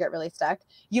things when you get really stuck.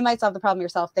 You might solve the problem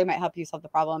yourself. They might help you solve the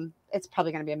problem. It's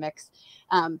probably going to be a mix.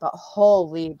 But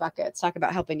holy buckets, talk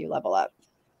about helping you level up.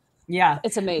 Yeah.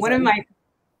 It's amazing.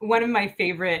 One of my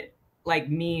favorite like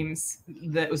memes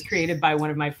that was created by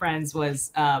one of my friends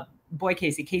was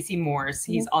Kacey Morse.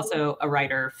 He's also a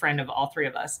writer, friend of all three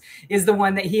of us, is the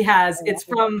one that he has. It's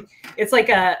like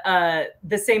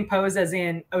the same pose as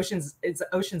in Ocean's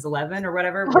 11 or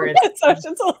whatever, where it's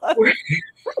Ocean's 11.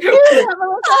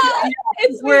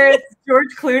 Where it's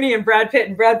George Clooney and Brad Pitt,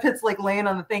 and Brad Pitt's like laying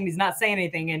on the thing. He's not saying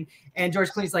anything. And George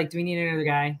Clooney's like, do we need another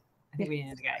guy? I think we need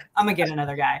another guy. I'm gonna get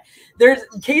another guy.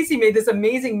 Kacey made this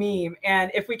amazing meme,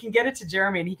 and if we can get it to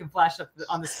Jeremy and he can flash up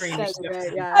on the screen.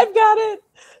 Yeah. I've got it.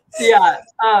 Yeah.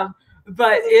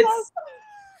 But it's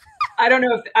I don't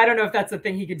know if that's a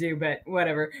thing he could do, but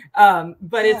whatever.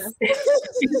 But it's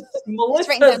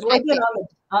Melissa's living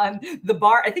on the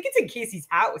bar. I think it's in Kacey's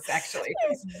house actually.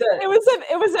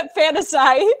 It was at Fantasy.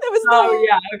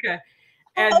 Okay.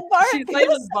 And she's laying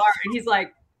on the bar and he's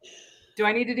like, do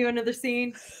I need to do another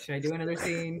scene? Should I do another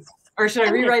scene? Or should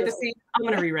I rewrite the scene? I'm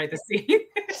going to rewrite the scene.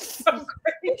 It's so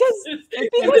great.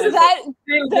 Because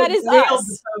that is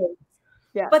us.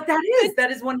 Yeah. But that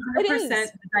is 100% the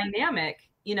dynamic,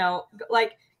 you know,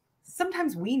 like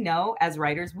sometimes we know as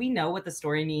writers, we know what the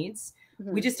story needs.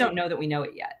 We just don't know that we know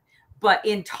it yet. But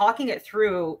in talking it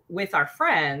through with our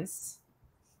friends,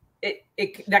 it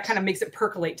that kind of makes it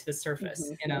percolate to the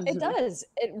surface, you know? It does.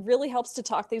 It really helps to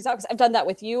talk things out because I've done that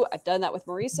with you. I've done that with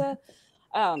Marisa.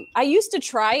 I used to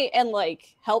try and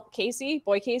like help Kacey,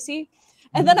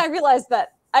 and then I realized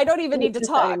that I don't even need to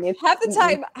talk. Half the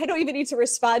time, I don't even need to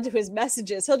respond to his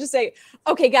messages. He'll just say,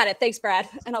 "Okay, got it. Thanks, Brad,"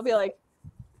 and I'll be like,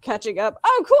 catching up.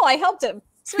 Oh, cool! I helped him.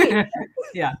 Sweet.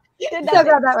 Yeah. So glad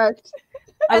that worked.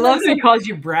 I love that he calls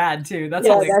you Brad too. That's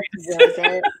hilarious. That's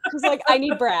great. He's like, I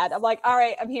need Brad. I'm like, all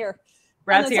right, I'm here.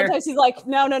 Brad's here. Sometimes he's like,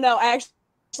 no.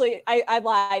 I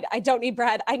lied. I don't need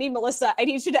Brad. I need Melissa. I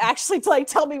need you to actually like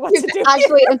tell me what to do.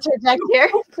 Actually interject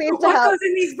here. Please what goes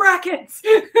in these brackets?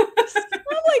 I'm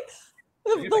like,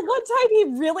 the one time he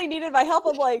really needed my help,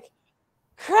 I'm like,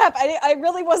 crap, I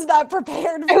really was not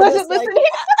prepared for I wasn't listening.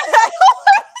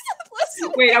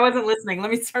 Wait, I wasn't listening.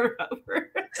 Let me start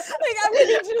over. Like, I'm gonna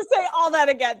need you to say all that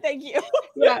again. Thank you.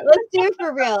 Yeah, let's do it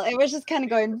for real. It was just kind of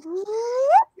going.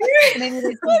 And then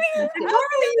normally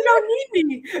you don't need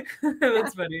me.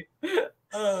 That's funny.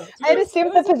 I had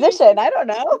assumed the position. I don't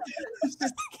know. I was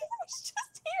just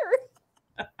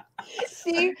here.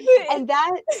 See, and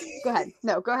that. Go ahead.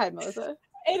 No, go ahead, Melissa.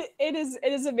 It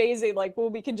is amazing. Like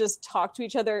when we can just talk to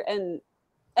each other, and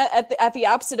at the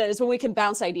opposite end is when we can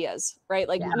bounce ideas, right?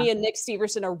 Like me and Nick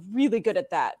Steverson are really good at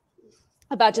that,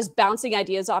 about just bouncing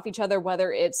ideas off each other,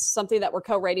 whether it's something that we're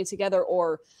co-writing together,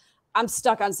 or I'm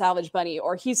stuck on Salvage Bunny,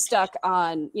 or he's stuck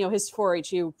on, you know, his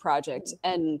 4-HU project,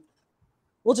 and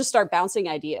we'll just start bouncing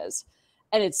ideas.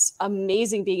 And it's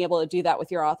amazing being able to do that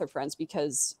with your author friends,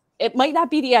 because it might not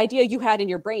be the idea you had in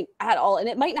your brain at all, and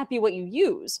it might not be what you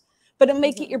use, but it'll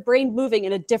make your brain moving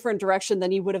in a different direction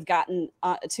than you would have gotten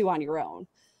to on your own.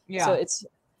 Yeah. So it's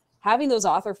having those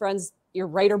author friends, your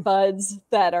writer buds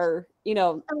that are, you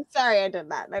know, I'm sorry I did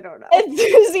that. I don't know.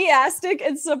 Enthusiastic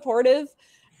and supportive,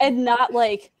 and not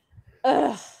like,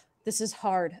 ugh, this is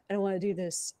hard. I don't want to do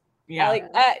this. Yeah.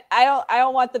 I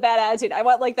don't want the bad attitude. I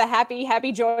want like the happy,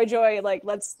 joy. Like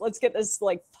let's get this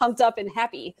like pumped up and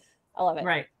happy. I love it.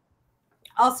 Right.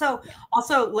 Also,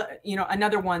 you know,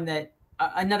 another one that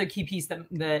another key piece that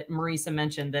Marisa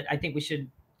mentioned that I think we should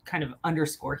kind of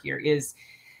underscore here is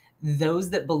those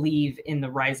that believe in the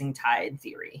rising tide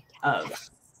theory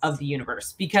of the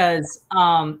universe, because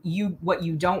what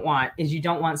you don't want is you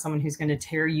don't want someone who's going to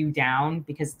tear you down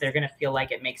because they're going to feel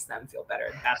like it makes them feel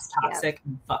better. That's toxic.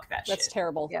 Yep. Fuck that shit. That's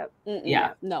terrible. Yep.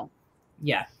 Yeah. No.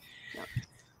 Yeah. Yep.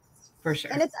 For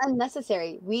sure. And it's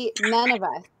unnecessary. None of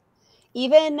us,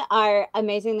 even our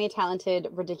amazingly talented,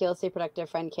 ridiculously productive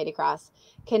friend Katie Cross,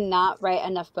 cannot write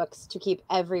enough books to keep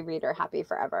every reader happy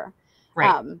forever.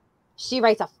 Right. She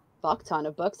writes a fuck ton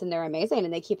of books and they're amazing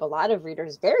and they keep a lot of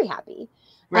readers very happy.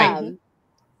 Right.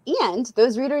 And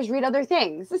those readers read other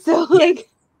things. So like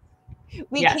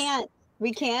we can't,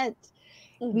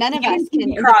 none of us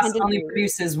can. Cross only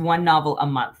produces one novel a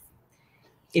month.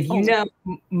 If you know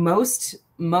most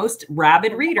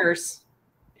rabid readers,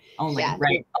 only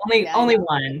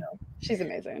one. She's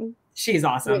amazing. She's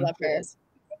awesome. We love her.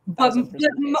 But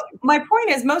my point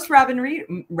is, most rabid readers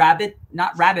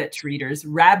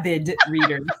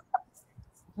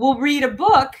will read a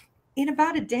book in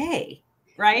about a day,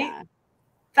 right? Yeah.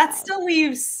 That still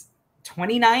leaves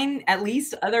 29 at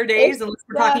least other days, unless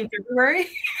we're talking February,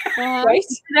 right?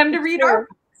 For them to read our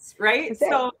books, right?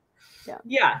 So,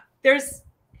 there's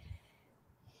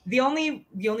the only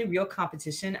real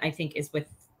competition, I think, is with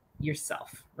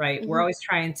yourself, right? We're always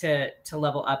trying to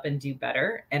level up and do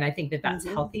better, and I think that that's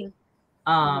healthy.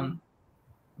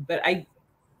 But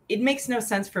it makes no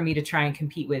sense for me to try and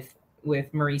compete with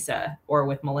Marisa or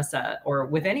with Melissa or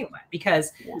with anyone,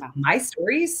 because my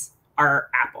stories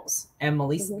are apples and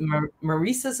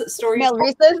Marissa's stories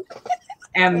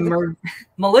and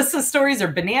Melissa's stories are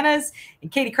bananas, and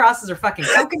Katie Cross's are fucking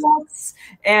coconuts,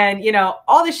 and you know,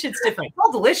 all this shit's different. It's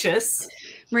all delicious.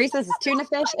 Marissa's is tuna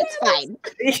fish. It's fine.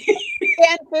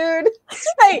 Canned food.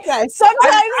 Hey,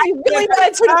 sometimes you really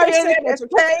want to tuna fish sandwich,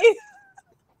 okay?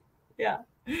 Yeah.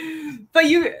 But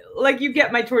you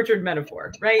get my tortured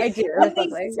metaphor, right? I do.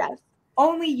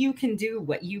 Only you can do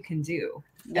what you can do.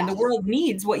 Yes. And the world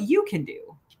needs what you can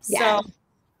do. Yes. So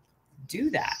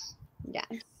do that. Yeah.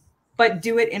 But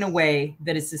do it in a way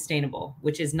that is sustainable,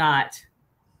 which is not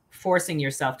forcing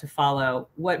yourself to follow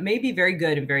what may be very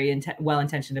good and very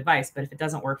well-intentioned advice, but if it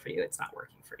doesn't work for you, it's not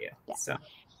working for you. Yeah. So,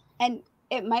 and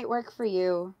it might work for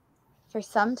you for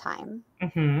some time,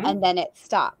 and then it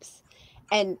stops.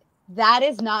 And that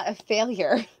is not a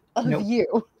failure of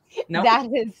you. Nope. That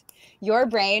is your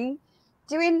brain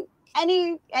doing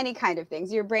any kind of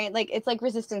things. Your brain, like, it's like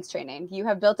resistance training. You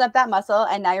have built up that muscle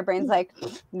and now your brain's like,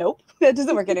 nope, that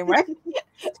doesn't work anymore.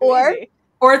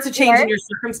 or it's a change in your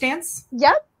circumstance.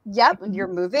 Yep. You're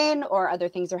moving, or other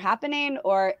things are happening,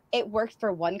 or it worked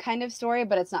for one kind of story,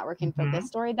 but it's not working for this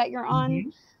story that you're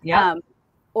on. Yeah.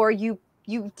 Or you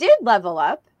did level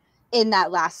up in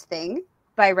that last thing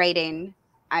by writing,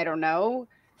 I don't know,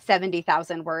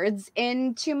 70,000 words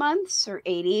in 2 months, or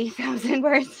 80,000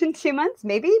 words in 2 months,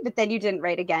 maybe. But then you didn't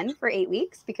write again for 8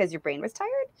 weeks because your brain was tired.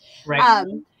 Right.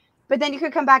 But then you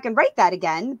could come back and write that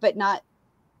again, but not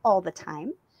all the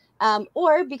time.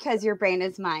 Or because your brain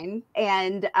is mine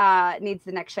and needs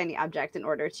the next shiny object in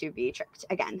order to be tricked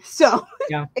again. So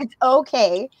it's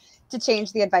okay to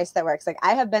change the advice that works. Like,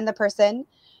 I have been the person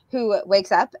who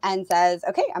wakes up and says,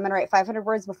 okay, I'm going to write 500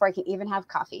 words before I can even have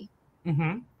coffee.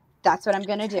 That's what I'm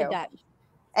going to do.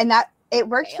 And that it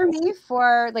worked for me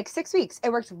for like 6 weeks.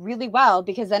 It worked really well,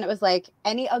 because then it was like,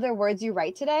 any other words you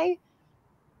write today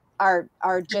are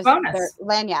just their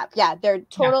lanyap. Yeah, they're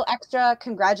total extra.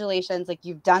 Congratulations. Like,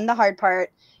 you've done the hard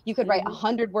part. You could write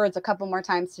 100 words a couple more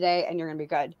times today and you're going to be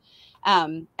good.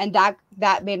 And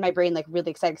that made my brain like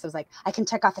really excited, because I was like, I can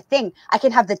check off a thing. I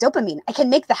can have the dopamine. I can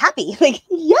make the happy. Like,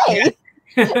 yay.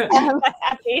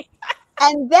 Happy.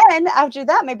 And then after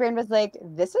that, my brain was like,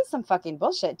 this is some fucking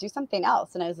bullshit. Do something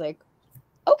else. And I was like,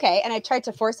 okay. And I tried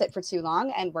to force it for too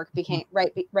long, and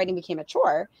writing became a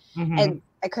chore, and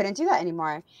I couldn't do that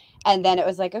anymore. And then it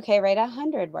was like, okay, write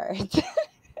 100 words.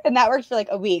 And that worked for like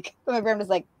a week. But my brain was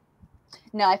like,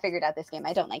 no, I figured out this game.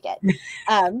 I don't like it.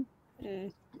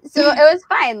 So it was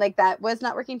fine. Like, that was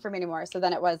not working for me anymore. So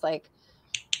then it was like,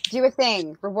 do a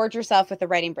thing, reward yourself with a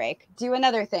writing break. Do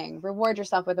another thing, reward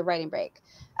yourself with a writing break.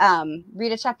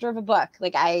 Read a chapter of a book.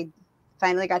 Like, I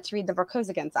finally got to read the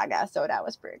Vorkosigan saga, so that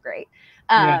was pretty great.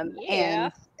 And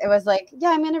it was like,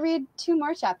 I'm going to read 2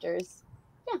 more chapters.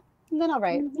 Yeah, and then I'll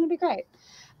write. It'll be great.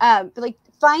 But like,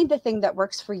 find the thing that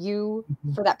works for you,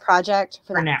 for that project,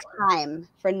 for that time,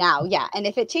 for now. Yeah, and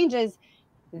if it changes,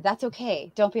 that's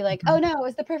okay. Don't be like, oh no, it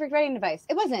was the perfect writing advice.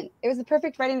 It wasn't. It was the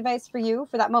perfect writing advice for you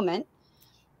for that moment.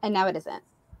 And now it isn't.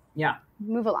 Yeah.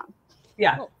 Move along.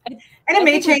 Yeah. Well, And it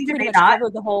may change, it may not.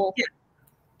 Covered the whole,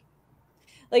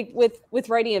 like with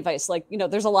writing advice, like, you know,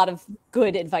 there's a lot of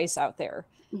good advice out there,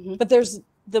 but there's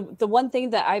the one thing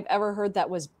that I've ever heard that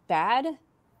was bad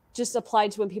just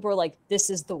applied to when people are like, this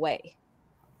is the way.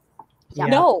 Yeah.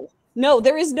 No,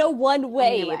 there is no one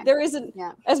way. There isn't,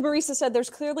 Yeah. as Marisa said, there's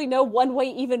clearly no one way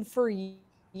even for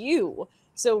you.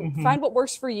 So find what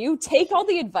works for you. Take all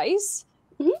the advice.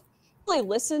 Really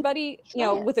listen, buddy, you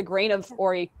know, with a grain of,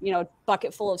 or a, you know,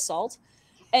 bucket full of salt,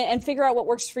 and figure out what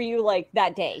works for you, like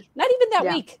that day, not even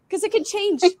that week, because it can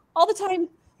change all the time.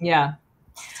 Yeah.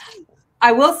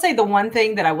 I will say the one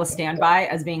thing that I will stand by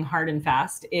as being hard and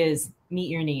fast is meet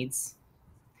your needs.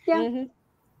 Yeah.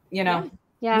 You know,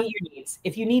 meet your needs.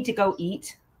 If you need to go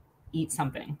eat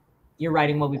something. Your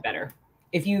writing will be better.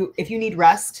 If you need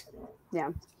rest,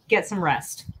 get some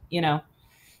rest, you know.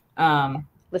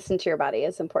 Listen to your body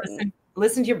is important.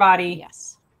 Listen to your body.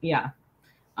 Yes. Yeah.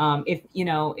 If you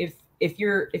know, if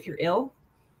you're ill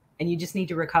and you just need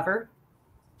to recover,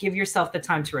 give yourself the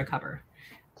time to recover.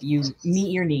 You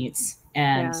meet your needs.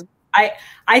 And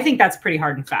I think that's pretty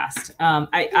hard and fast.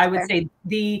 I would say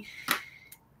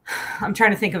I'm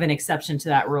trying to think of an exception to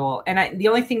that rule. And the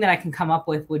only thing that I can come up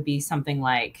with would be something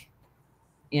like,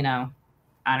 you know,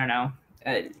 I don't know,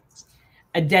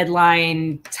 a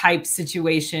deadline type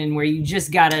situation where you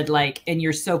just gotta like, and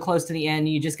you're so close to the end,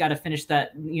 you just gotta finish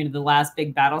that, you know, the last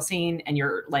big battle scene, and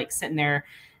you're like sitting there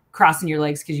crossing your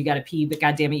legs because you gotta pee, but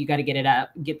God damn it, you gotta get it out,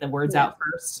 get the words out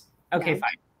first. Okay,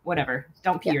 fine, whatever.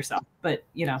 Don't pee yourself, but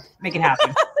you know, make it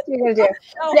happen. You're gonna do.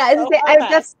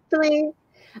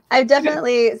 I've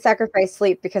definitely sacrificed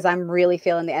sleep because I'm really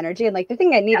feeling the energy, and like the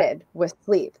thing I needed was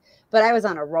sleep. But I was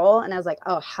on a roll, and I was like,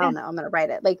 "Oh hell no, I'm gonna write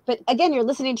it." Like, but again, you're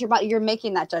listening to your body. You're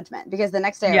making that judgment because the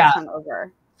next day I was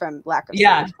hungover from lack of sleep.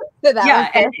 So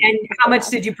and how much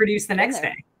did you produce the next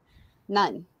day?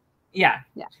 None. Yeah.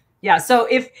 So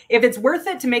if it's worth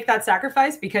it to make that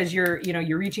sacrifice because you're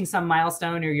reaching some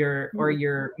milestone, or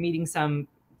you're meeting some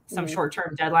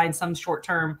short-term deadline, some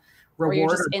short-term reward, or you're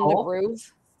just in the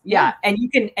groove. Yeah, and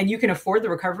you can afford the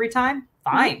recovery time.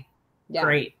 Fine,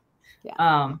 great.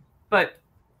 Yeah.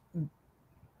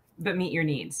 But meet your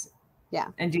needs. Yeah.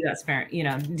 And do that fair. You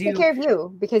know, take care of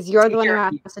you because you're the one who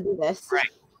has to do this.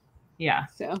 Right. Yeah.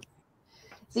 So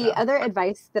the other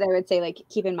advice that I would say, like,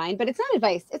 keep in mind, but it's not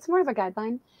advice, it's more of a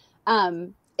guideline,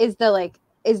 is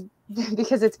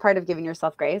because it's part of giving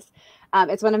yourself grace.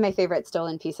 It's one of my favorite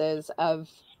stolen pieces of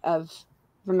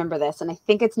remember this, and I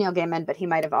think it's Neil Gaiman, but he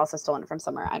might have also stolen it from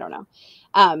somewhere. I don't know.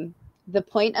 The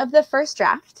point of the first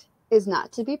draft is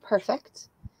not to be perfect.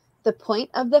 The point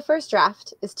of the first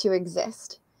draft is to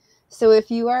exist. So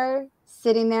if you are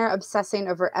sitting there obsessing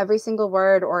over every single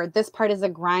word, or this part is a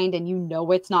grind and you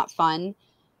know it's not fun,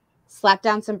 slap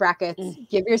down some brackets,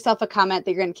 give yourself a comment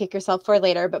that you're going to kick yourself for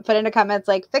later, but put in a comments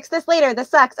like, fix this later, this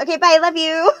sucks. Okay, bye, love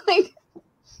you. Like,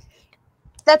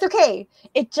 that's okay.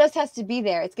 It just has to be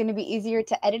there. It's going to be easier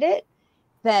to edit it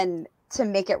than to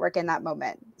make it work in that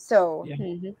moment. So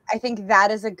I think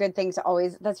that is a good thing to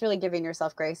always, that's really giving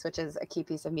yourself grace, which is a key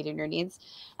piece of meeting your needs.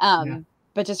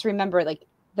 But just remember, like,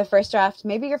 the first draft,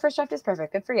 maybe your first draft is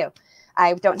perfect. Good for you.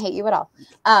 I don't hate you at all.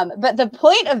 But the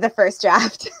point of the first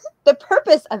draft, the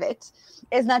purpose of it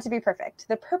is not to be perfect.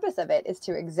 The purpose of it is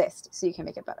to exist so you can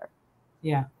make it better.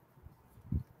 Yeah.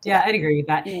 Yeah, I'd agree with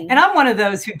that. And I'm one of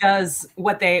those who does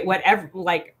whatever,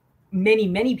 like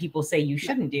many people say you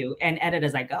shouldn't do, and edit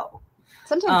as I go.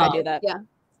 Sometimes I do that.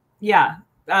 Yeah.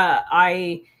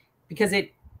 Because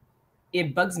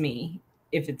it bugs me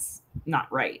if it's not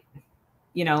right.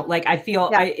 You know, like I feel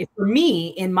for me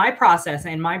in my process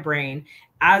and my brain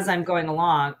as I'm going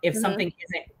along, if something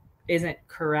isn't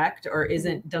correct or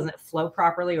doesn't flow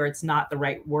properly, or it's not the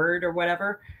right word or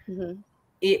whatever,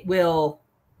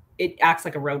 it acts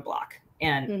like a roadblock,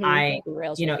 and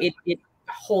it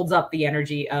holds up the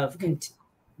energy of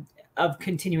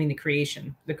continuing the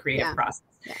creative process.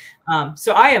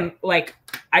 So I am like,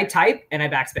 I type and I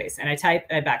backspace, and I type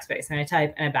and I backspace, and I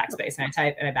type and I backspace, and I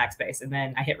type and I backspace, and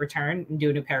then I hit return and do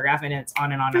a new paragraph, and it's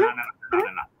on and on and on and on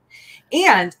and on.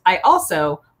 And I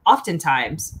also,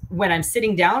 oftentimes, when I'm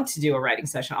sitting down to do a writing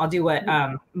session, I'll do what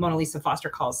Mona Lisa Foster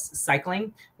calls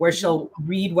cycling, where she'll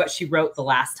read what she wrote the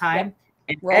last time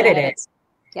and edit it.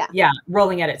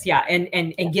 Rolling edits.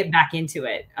 And get back into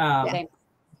it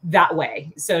that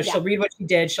way. So she'll read what she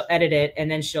did, she'll edit it,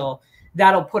 and then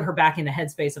that'll put her back in the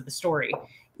headspace of the story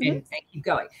and keep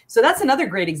going. So that's another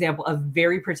great example of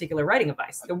very particular writing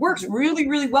advice. It works really,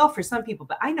 really well for some people,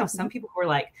 but I know some people who are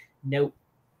like, nope,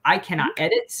 I cannot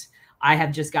edit. I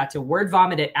have just got to word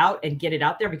vomit it out and get it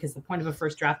out there, because the point of a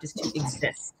first draft is to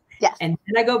exist. And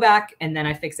then I go back and then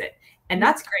I fix it. and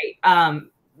that's great.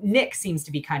 Nick seems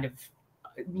to be kind of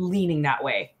leaning that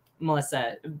way,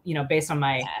 Melissa, you know, based on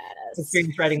my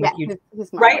experience writing with you,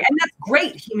 right? And that's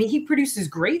great. I mean, he produces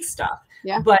great stuff.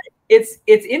 Yeah. But it's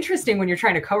interesting when you're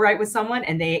trying to co-write with someone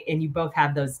and you both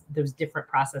have those different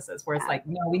processes where it's like,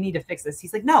 no, we need to fix this.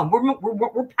 He's like, no,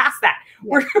 we're past that.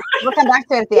 Yeah. We'll come back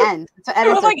to it at the end. So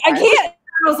I'm like,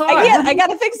 I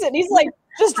gotta fix it. And he's like,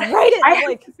 just write it. I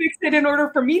have to fix it in order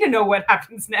for me to know what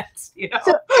happens next. You know?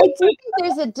 So I do think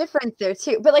there's a difference there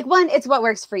too. But like, one, it's what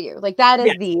works for you. Like that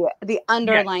is the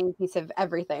underlying piece of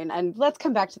everything. And let's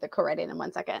come back to the co-writing in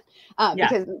 1 second.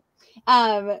 Because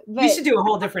but we should do a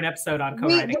whole different episode on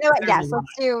co-writing. You know what? Yes,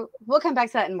 we'll come back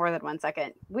to that in more than 1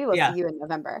 second. We will see you in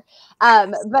November. Or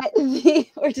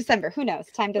December, who knows?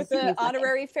 Time does the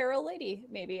honorary feral lady,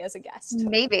 maybe as a guest.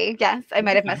 Maybe, yes. I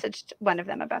might have messaged one of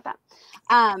them about that.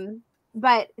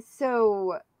 But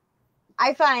so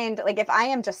I find like if I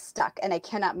am just stuck and I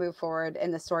cannot move forward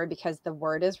in the story because the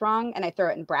word is wrong and I throw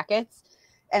it in brackets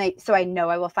and so I know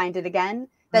I will find it again,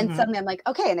 then suddenly I'm like,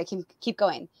 okay, and I can keep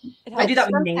going. I do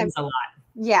that with names a lot.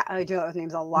 Yeah, I do that with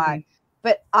names a lot.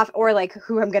 But or like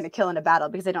who I'm going to kill in a battle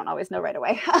because I don't always know right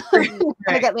away.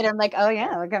 I get later, I'm like, oh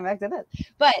yeah, we'll come back to this.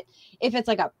 But if it's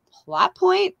like a plot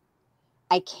point,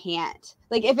 I can't.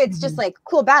 Like if it's just like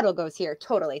cool battle goes here,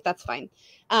 totally, that's fine.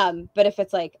 But if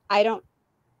it's like I don't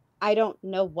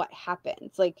know what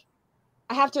happens, like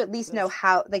I have to at least know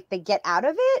how like they get out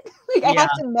of it. Like I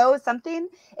have to know something.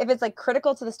 If it's like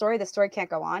critical to the story can't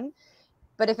go on.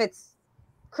 But if it's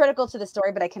critical to the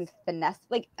story, but I can finesse,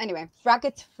 like anyway,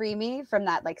 brackets free me from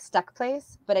that like stuck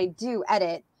place. But I do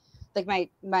edit.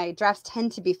 Like my drafts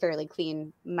tend to be fairly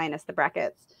clean minus the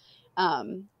brackets.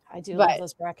 I do love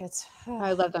those brackets.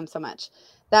 I love them so much.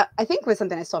 That I think was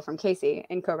something I stole from Kacey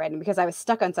in co-writing because I was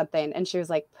stuck on something and she was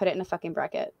like, put it in a fucking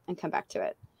bracket and come back to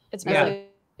it. It's really,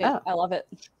 I love it.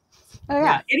 Oh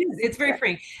yeah, it is. It's very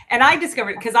freeing. And I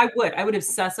discovered because I would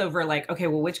obsess over like, okay,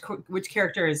 well, which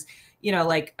characters, you know,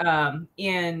 like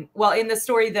in the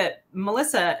story that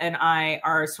Melissa and I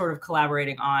are sort of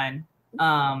collaborating on,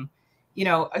 you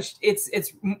know,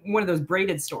 it's one of those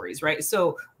braided stories, right?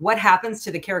 So what happens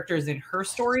to the characters in her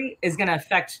story is going to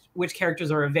affect which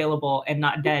characters are available and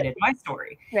not dead in my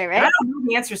story. Right. And I don't know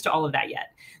the answers to all of that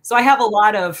yet. So I have a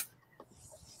lot of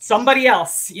somebody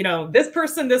else, you know, this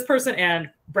person, and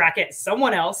bracket,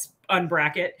 someone else,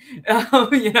 unbracket,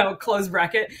 you know, close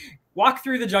bracket, walk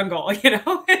through the jungle, you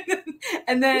know,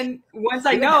 and then once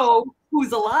I know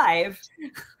who's alive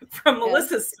from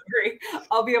Melissa's story,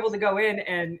 I'll be able to go in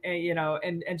and you know,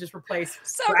 and just replace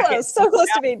so close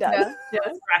to being done.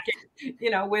 Bracket,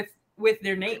 you know, with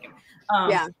their name.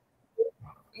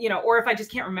 You know, or if I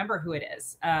just can't remember who it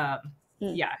is. Because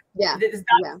I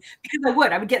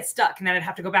would get stuck and then I'd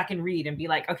have to go back and read and be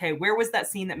like, okay, where was that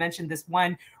scene that mentioned this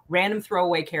one random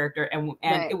throwaway character, and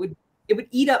it would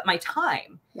eat up my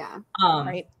time.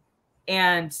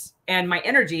 And my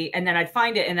energy, and then I'd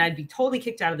find it and I'd be totally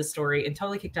kicked out of the story and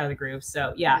totally kicked out of the groove.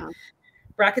 So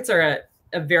brackets are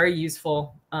a very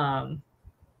useful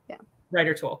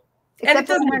writer tool. Except and it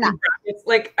doesn't have brackets.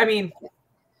 Like, I mean,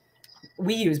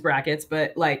 we use brackets,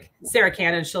 but like Sarah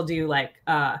Cannon, she'll do like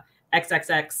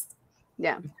XXX,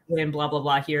 and blah blah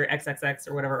blah here, XXX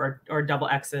or whatever, or double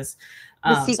X's.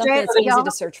 Something that's easy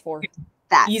to search for.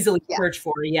 Easily search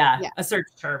for, a search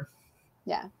term.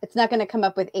 Yeah, it's not going to come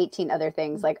up with 18 other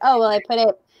things like, oh, well, I put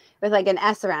it with like an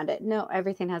S around it. No,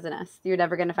 everything has an S. You're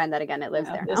never going to find that again. It lives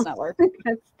there. It's not work.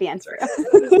 That's the answer.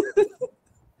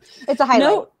 It's a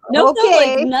highlight. No,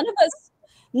 like none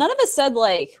of us said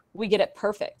like we get it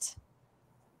perfect.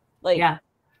 Like,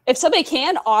 if somebody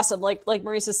can, awesome. Like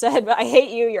Marisa said, I hate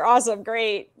you. You're awesome.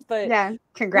 Great. But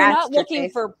congrats. We're not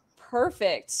looking for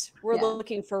perfect. We're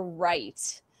looking for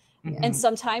right. And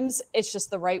sometimes it's just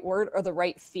the right word or the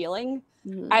right feeling.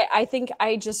 I think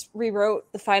I just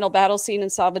rewrote the final battle scene in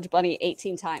Savage Bunny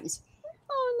 18 times.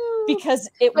 Oh no. Because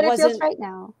it wasn't. It feels right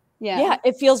now. Yeah,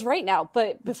 it feels right now.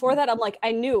 But before that, I'm like,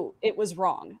 I knew it was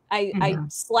wrong. I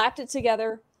slapped it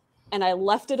together and I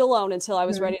left it alone until I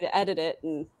was ready to edit it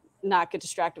and not get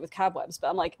distracted with cobwebs. But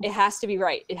I'm like, it has to be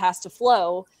right. It has to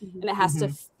flow and it has to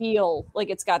feel like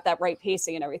it's got that right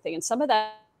pacing and everything. And some of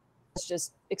that is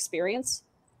just experience.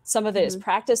 Some of it is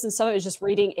practice, and some of it is just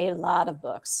reading a lot of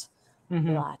books. A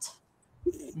lot.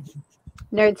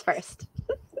 Nerds first.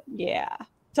 Yeah,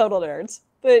 total nerds.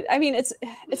 But I mean, it's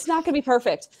not going to be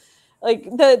perfect. Like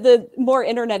the more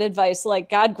internet advice, like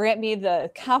God grant me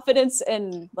the confidence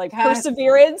and like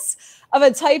perseverance of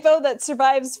a typo that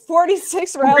survives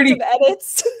 46 rounds of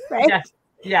edits. Right?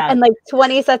 Yeah. And like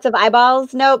 20 sets of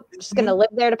eyeballs. Nope. Just going to live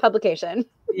there to publication.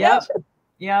 Yep.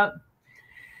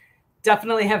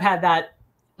 Definitely have had that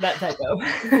that typo.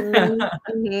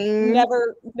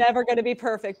 Never going to be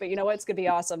perfect, but you know what? It's going to be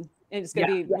awesome. And it's going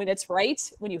to be when it's right,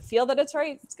 when you feel that it's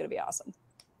right, it's going to be awesome.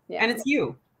 Yeah. And it's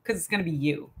you, because it's going to be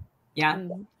you. Yeah.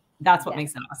 That's what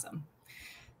makes it awesome.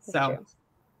 That's true.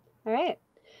 All right.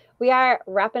 We are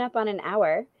wrapping up on an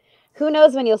hour. Who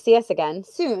knows when you'll see us again?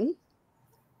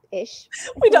 Soon-ish.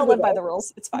 We don't live by the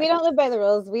rules. It's fine. We don't live by the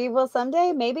rules. We will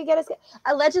someday maybe get us.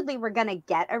 Allegedly, we're going to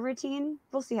get a routine.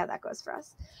 We'll see how that goes for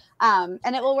us.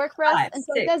 And it will work for us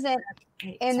until it doesn't.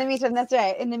 In the meantime, that's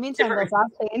right. In the meantime, we'll bob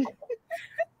clean,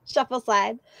 shuffle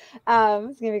slide. It's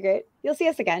going to be great. You'll see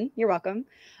us again. You're welcome.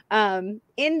 In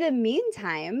the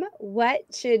meantime,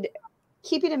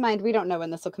 keeping in mind, we don't know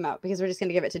when this will come out because we're just going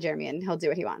to give it to Jeremy and he'll do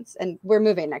what he wants. And we're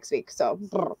moving next week. So,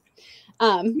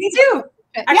 me too.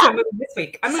 Actually, I'm moving this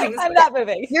week. I'm not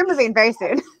moving. You're moving very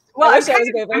soon. Well,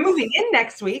 I'm moving in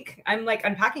next week. I'm like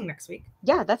unpacking next week.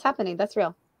 Yeah, that's happening. That's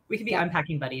real. We could be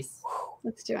unpacking buddies.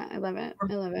 Let's do it. I love it.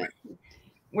 I love it.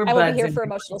 I will be here for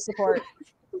emotional support.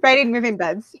 Writing moving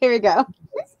beds. Here we go.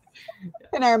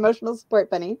 And our emotional support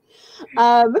bunny.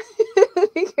 You're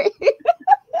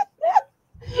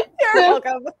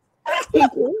welcome.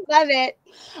 Love it.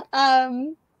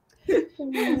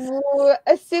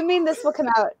 Assuming this will come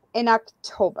out in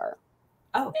October.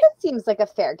 Oh, that seems like a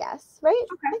fair guess, right?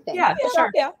 Okay. Yeah, sure.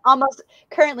 Yeah. Almost.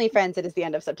 Currently, friends, it is the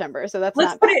end of September, so let's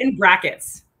put it in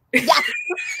brackets. Yes,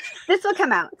 this will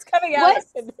come out. It's coming out.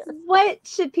 What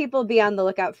should people be on the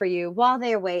lookout for you while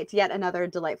they await yet another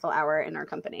delightful hour in our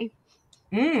company?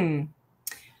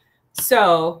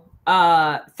 So,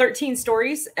 13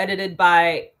 stories edited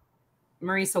by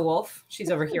Marisa Wolf.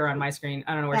 She's over here on my screen.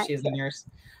 I don't know where she is in yours.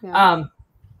 Yeah.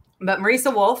 But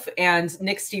Marisa Wolf and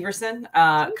Nick Steverson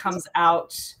comes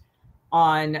out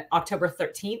on October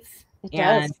 13th.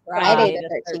 And Friday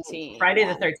the 13th. Friday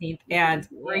the 13th. And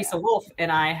Marisa Wolf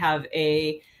and I have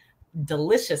a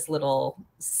delicious little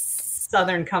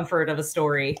Southern comfort of a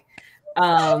story.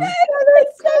 Small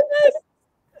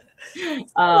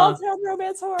town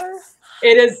romance horror.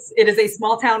 It is a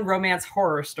small town romance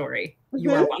horror story.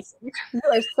 You are welcome. You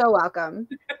are so welcome.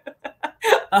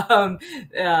 So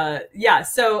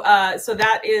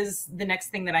that is the next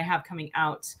thing that I have coming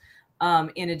out.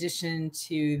 In addition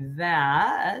to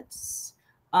that,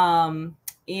 at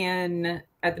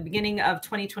the beginning of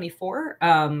 2024,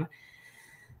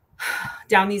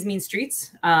 Down These Mean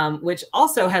Streets, which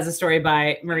also has a story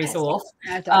by Marisa Wolf.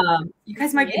 You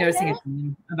guys might be noticing a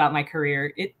theme about my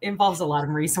career. It involves a lot of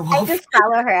Marisa Wolf. I just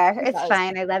follow her. It's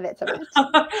fine. I love it so much.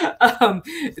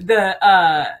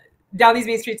 Down These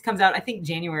Mean Streets comes out, I think,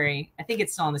 January. I think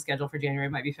it's still on the schedule for January.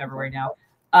 It might be February now.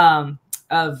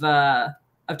 Of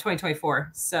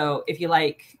 2024. So if you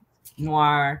like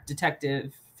noir,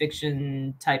 detective,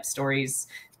 fiction type stories,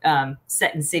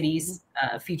 set in cities,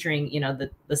 featuring,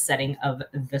 the setting of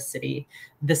the city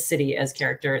as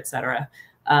character, etc.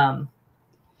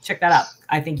 Check that out.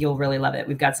 I think you'll really love it.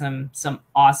 We've got some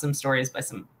awesome stories by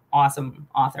some awesome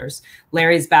authors.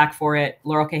 Larry's back for it.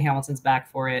 Laurel K. Hamilton's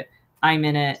back for it. I'm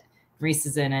in it. Reese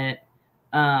is in it.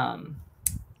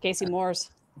 Casey Moores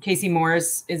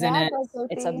is in it.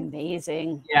 It's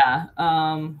amazing. Yeah.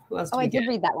 Who else? I did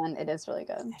read that one. It is really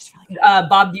good.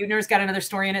 Bob Buettner's got another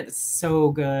story in it that's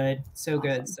so good. So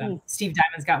good. So Steve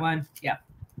Diamond's got one. Yeah.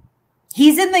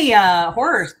 He's in the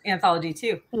horror anthology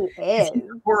too. He is. He's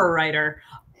a horror writer.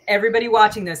 Everybody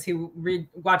watching this who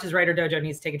watches Writer Dojo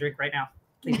needs to take a drink right now.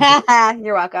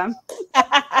 You're welcome.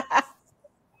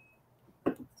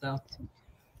 So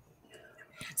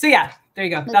yeah, there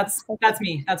you go. That's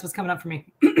me. That's what's coming up for me.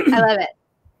 I love it.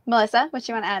 Melissa, what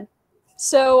you want to add?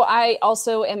 So I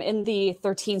also am in the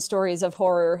 13 Stories of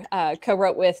Horror,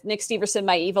 co-wrote with Nick Steverson,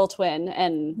 my evil twin.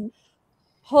 And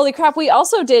holy crap, we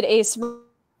also did a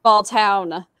small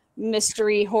town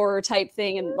mystery horror type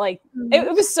thing. And like,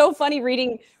 it was so funny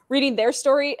reading their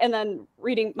story and then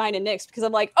reading mine and Nick's, because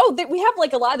I'm like, we have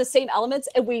like a lot of the same elements,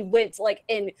 and we went like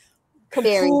in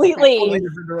completely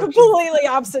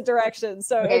opposite directions.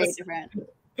 So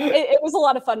it was a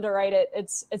lot of fun to write it.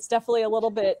 It's definitely a little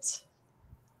bit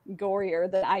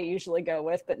gorier than I usually go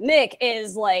with, but Nick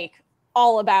is like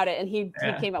all about it, and he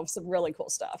came up with some really cool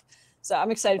stuff. So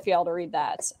I'm excited for y'all to read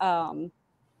that.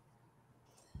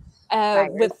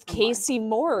 With Kacey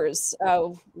Moores,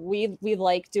 we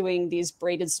like doing these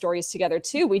braided stories together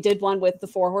too. We did one with the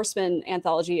Four Horsemen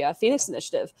anthology, Phoenix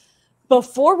Initiative.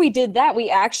 Before we did that, we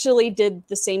actually did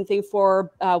the same thing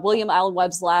for William Allen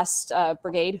Webb's Last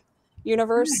Brigade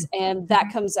universe, and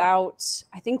that comes out,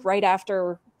 I think, right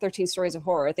after 13 Stories of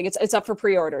Horror. I think it's up for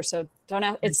pre-order, so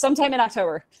it's sometime in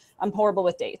October. I'm horrible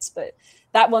with dates, but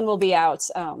that one will be out.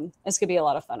 It's gonna be a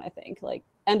lot of fun, I think. Like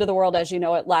End of the World as You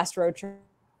Know It, Last Road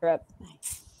Trip.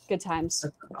 Good times.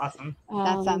 That's awesome.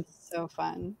 That sounds so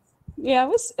fun. Yeah,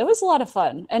 it was a lot of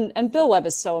fun. And Bill Webb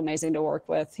is so amazing to work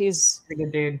with. He's a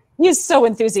good dude. He's so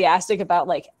enthusiastic about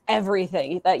like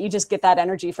everything that you just get that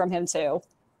energy from him too.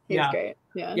 He's great.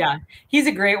 Yeah. Yeah. He's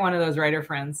a great one of those writer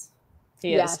friends.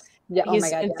 He is. Yeah.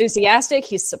 He's enthusiastic.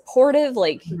 He's supportive.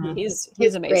 Like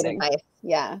he's amazing.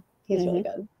 Yeah. He's really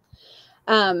good.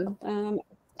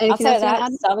 Outside of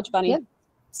that, Salvage Bunny. Yep.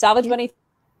 Salvage Bunny.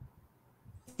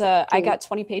 I got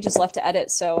 20 pages left to edit,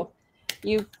 so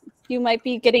you might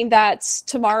be getting that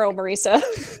tomorrow, Marisa.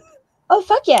 Oh,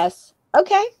 fuck yes.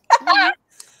 Okay.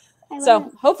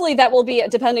 So hopefully that will be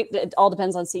depending. It all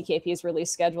depends on CKP's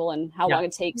release schedule and how long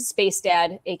it takes Space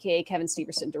Dad, aka Kevin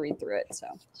Steverson, to read through it. So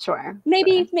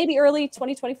maybe early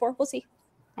 2024. We'll see.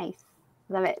 Nice,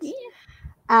 love it.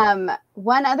 Yeah.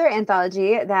 One other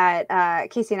anthology that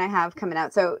Kacey and I have coming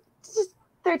out. So just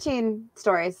 13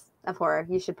 stories of horror.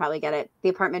 You should probably get it. The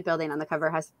apartment building on the cover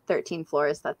has 13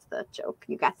 floors. That's the joke.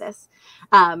 You got this.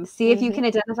 See if you can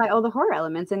identify all the horror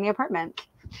elements in the apartment.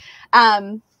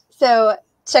 So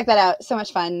check that out. So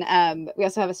much fun. We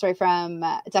also have a story from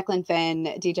Declan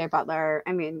Finn, DJ Butler.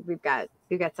 I mean, we've got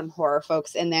some horror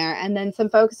folks in there, and then some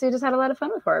folks who just had a lot of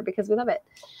fun with horror because we love it.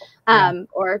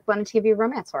 Or wanted to give you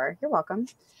romance horror. You're welcome.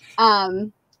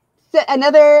 So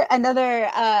another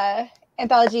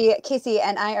anthology Kacey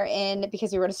and I are in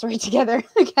because we wrote a story together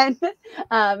again.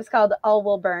 It's called All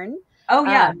Will Burn. Oh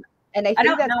yeah. And I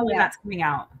don't know when that's coming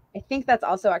out. I think that's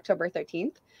also October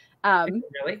 13th.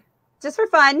 Really? Just for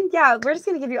fun. Yeah, we're just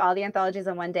going to give you all the anthologies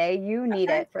in one day. You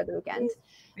need it for the weekend.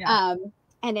 Yeah.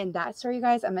 And in that story, you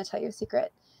guys, I'm going to tell you a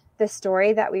secret. The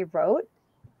story that we wrote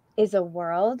is a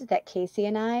world that Kacey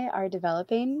and I are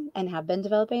developing and have been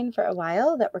developing for a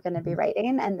while that we're going to be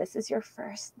writing. And this is your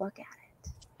first look at it.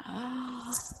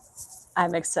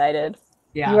 I'm excited.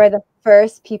 Yeah. You are the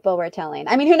first people we're telling.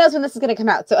 I mean, who knows when this is going to come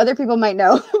out? So other people might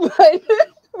know, but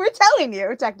we're telling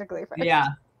you technically first. Yeah.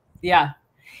 Yeah.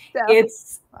 So,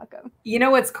 it's welcome. You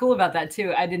know what's cool about that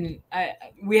too?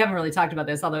 We haven't really talked about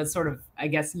this, although it's sort of, I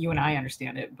guess you and I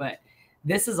understand it, but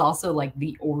this is also like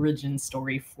the origin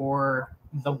story for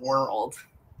the world.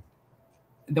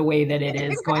 The way that it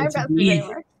is going to be.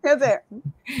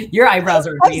 Your eyebrows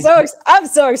are amazing. I'm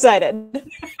so excited.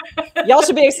 Y'all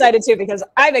should be excited too because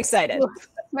I'm excited.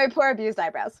 My poor abused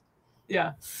eyebrows.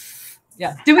 Yeah.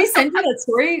 Yeah. Do we send you that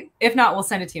story? If not, we'll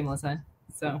send it to you, Melissa.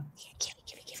 So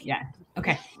yeah.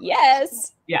 Okay.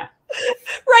 Yes. Yeah.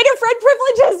 Writer friend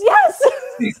privileges. Yes.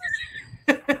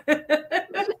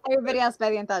 Everybody else by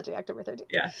the anthology, October 13th.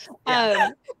 Yeah.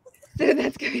 So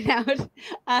that's coming out.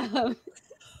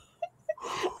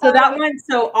 So that one,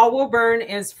 so All Will Burn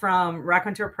is from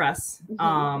Raconteur Press.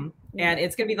 And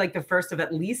it's going to be like the first of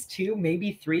at least 2,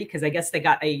 maybe 3, because I guess they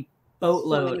got a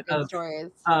boatload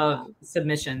of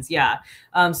submissions. Yeah.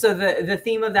 So the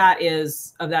theme of that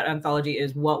anthology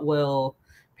is what will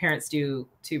parents do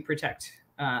to protect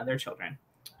their children.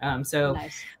 So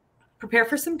prepare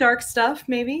for some dark stuff,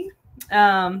 maybe.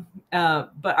 But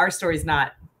our story's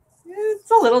not, it's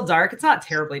a little dark. It's not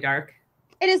terribly dark.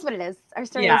 It is what it is. Our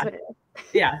story is what it is.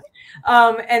 Yeah.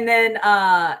 And then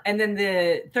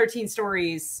the 13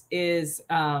 stories is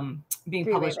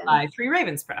being published by Three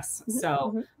Ravens Press.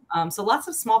 So so lots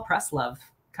of small press love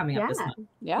coming up this month.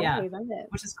 Yeah. We love it.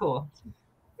 Which is cool. Yeah.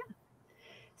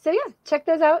 So check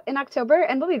those out in October,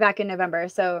 and we'll be back in November.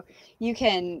 So you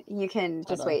can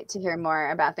just wait to hear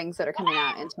more about things that are coming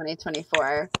out in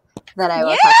 2024, that I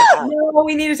will talk about. No,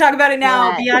 we need to talk about it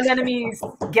now. Beyond Enemies.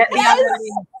 Get Beyond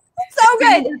Enemies. So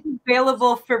good. It's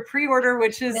available for pre-order,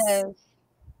 which is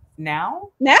now.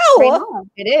 Now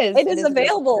it is. It is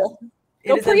available.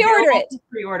 Go pre-order it.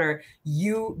 Pre-order.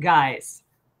 You guys,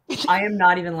 I am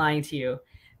not even lying to you.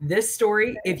 This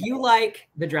story, if you like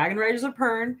the Dragon Riders of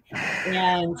Pern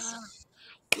and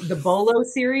the Bolo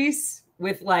series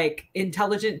with like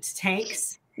intelligent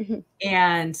tanks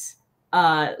and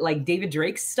like David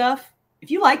Drake's stuff,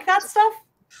 if you like that stuff,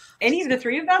 any of the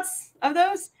 3 of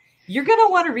those, you're gonna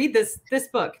want to read this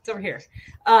book. It's over here.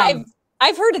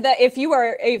 I've heard that if you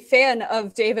are a fan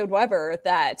of David Weber,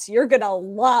 that you're gonna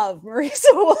love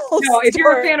Marisa Wolf. No, if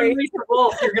you're a fan of Marisa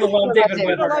Wolf, you're gonna love David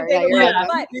Weber.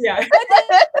 Yeah.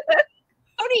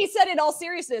 Tony said in all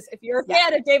seriousness, if you're a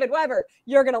fan of David Weber,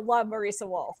 you're gonna love Marisa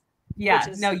Wolf. Yeah,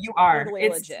 no, you are. Totally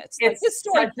legit. Like, this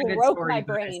story broke my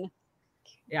brain.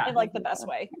 Yeah, in like the best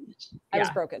way. I was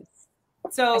broken.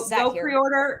 So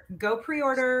go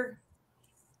pre-order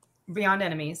Beyond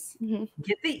Enemies.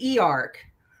 Get the e-arc.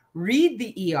 Read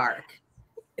the e-arc,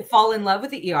 fall in love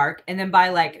with the e-arc, and then buy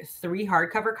like 3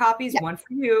 hardcover copies, one for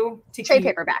you to trade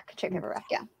paperback,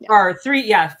 yeah. Or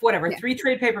 3, whatever, 3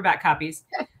 trade paperback copies.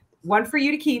 one for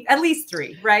you to keep, at least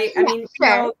 3, right? I mean,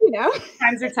 sure.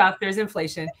 Times are tough. There's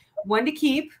inflation. 1 to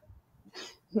keep,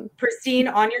 pristine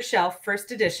on your shelf,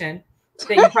 first edition,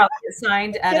 that you probably get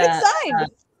signed at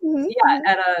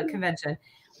at a convention.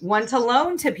 1 to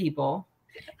loan to people,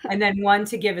 and then 1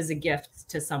 to give as a gift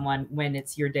to someone when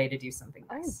it's your day to do something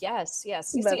nice. Yes. You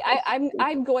see,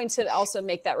 I'm going to also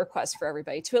make that request for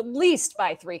everybody to at least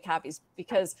buy 3 copies,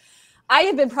 because I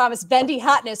have been promised bendy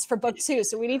hotness for book 2,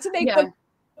 so we need to make book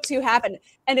 2 happen.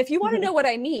 And if you want to know what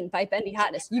I mean by bendy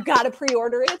hotness, you got to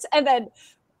pre-order it, and then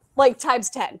like times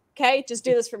 10. Okay, just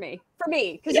do this for me,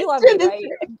 because you love me, right?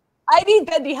 I need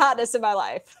bendy hotness in my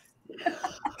life. Come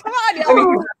on,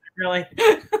 y'all. Really.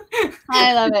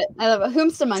 I love it.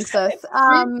 Whomst amongst us.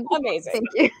 Amazing.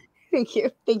 Thank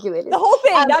you, ladies. The whole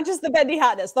thing, not just the bendy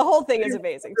hotness. The whole thing is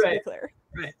amazing. To be clear.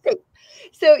 Right.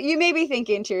 So you may be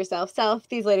thinking to yourself,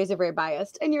 these ladies are very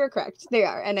biased, and you are correct. They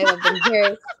are, and I love them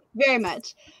very, very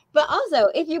much. But also,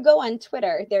 if you go on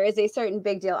Twitter, there is a certain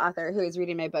big deal author who is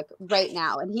reading my book right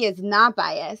now, and he is not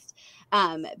biased,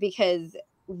 because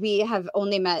we have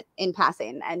only met in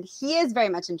passing, and he is very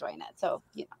much enjoying it. So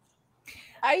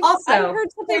I heard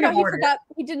something about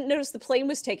he didn't notice the plane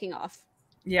was taking off.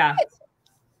 Yeah.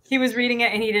 He was reading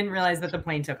it and he didn't realize that the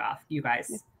plane took off, you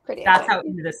guys. That's how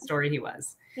into this story he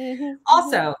was.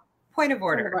 Also, point of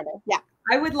order. Yeah.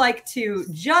 I would like to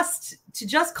just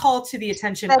call to the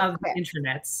attention of the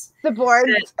internets. The board.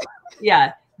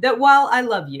 That while I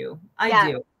love you,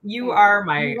 I do. You are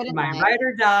my ride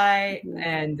or die,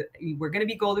 and we're going to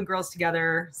be Golden Girls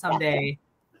together someday.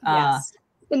 Yes.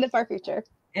 In the far future.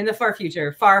 In the far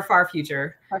future. Far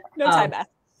future. No time back.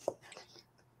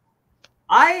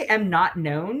 I am not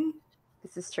known.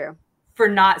 This is true. For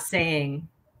not saying,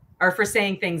 or for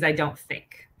saying things I don't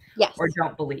think. Yes. Or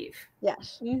don't believe.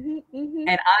 Yes.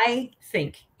 And I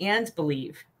think and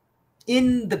believe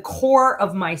in the core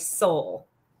of my soul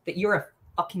that you're a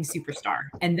fucking superstar.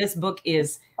 And this book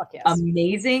is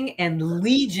amazing. And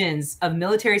legions of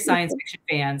military science fiction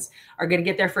fans are going to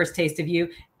get their first taste of you.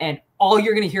 And all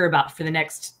you're going to hear about for the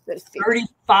next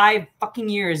 35 fucking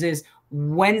years is,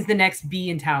 when's the next Bee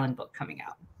and Talon book coming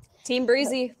out? Team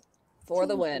Breezy for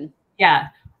the win. Yeah.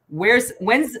 When's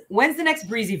the next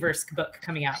Breezyverse book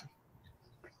coming out?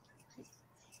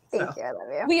 Thank you. I love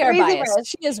you. We are biased.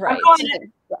 She is right.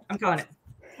 I'm calling it.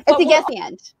 It's a yes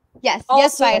and. Yes.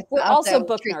 Also, yes, we're also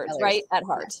book nerds, right? At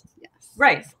heart. Yes.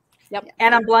 Right. Yep.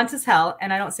 And I'm blunt as hell,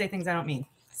 and I don't say things I don't mean.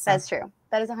 So. That's true.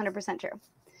 That is 100% true.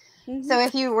 So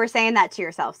if you were saying that to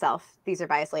yourself, these are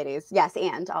biased ladies. Yes,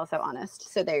 and also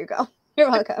honest. So there you go. You're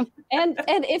welcome. And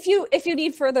if you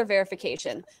need further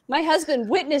verification, my husband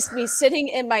witnessed me sitting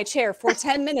in my chair for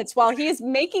 10 minutes while he is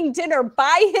making dinner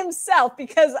by himself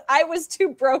because I was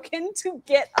too broken to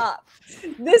get up.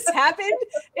 This happened.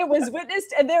 It was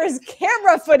witnessed, and there is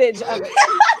camera footage of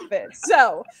it.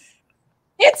 So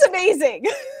it's amazing.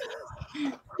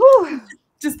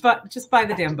 Just buy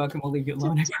the damn book and we'll leave you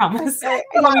alone. I promise. Let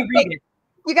me read it.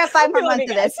 You got 5 more months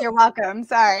of this. You're welcome.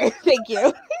 Sorry. Thank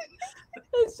you.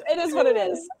 It is what it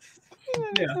is.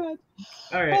 Yeah. All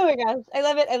right. Oh my gosh. I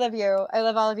love it. I love you. I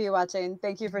love all of you watching.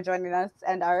 Thank you for joining us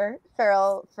and our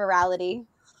ferality.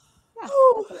 Yeah,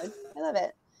 I love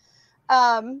it.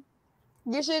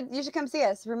 You should come see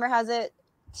us. Rumor has it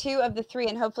 2 of the 3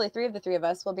 and hopefully 3 of the 3 of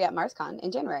us will be at MarsCon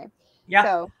in January. Yeah.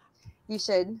 So you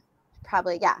should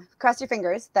probably, cross your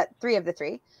fingers that 3 of the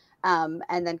 3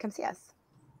 and then come see us.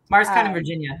 MarsCon in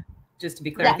Virginia, just to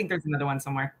be clear. I think there's another one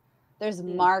somewhere. There's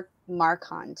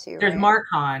MarCon too. There's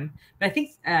MarCon, but I think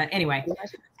anyway.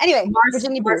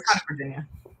 Virginia Beach, Virginia,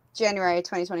 January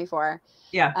 2024.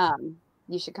 Yeah.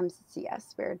 You should come see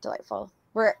us. We're delightful.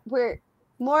 We're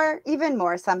even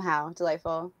more somehow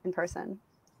delightful in person.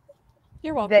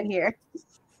 You're welcome. Than here.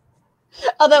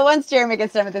 Although once Jeremy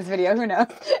gets done with this video, who knows?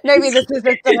 Maybe this is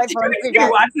as delightful. He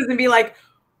watches and be like,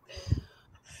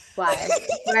 "Why?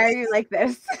 Why are you like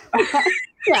this?"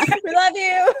 Yeah. We love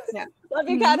you. Yeah. Love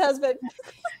you, God husband.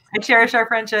 I cherish our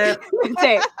friendship. That's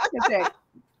it.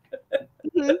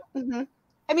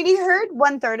 I mean, he heard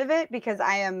 1/3 of it because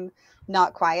I am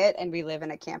not quiet and we live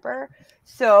in a camper.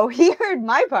 So he heard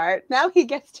my part. Now he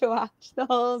gets to watch the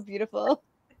whole beautiful,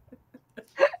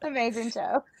 amazing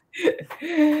show.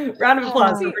 Round of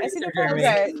applause. I see the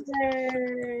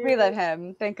Jeremy. We love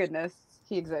him. Thank goodness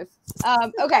he exists.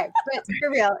 Okay, but for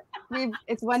real,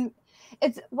 it's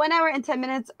 1 hour and 10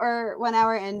 minutes or 1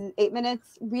 hour and 8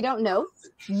 minutes. We don't know.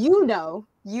 You know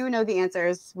the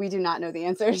answers. We do not know the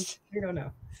answers. We don't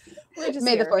know.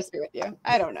 May the force be with you.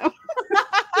 I don't know.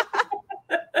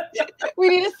 We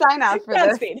need a sign off for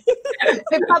this.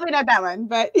 It's probably not that one,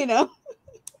 but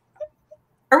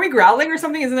Are we growling or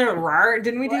something? Isn't there a roar?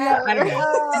 Didn't we do that? I don't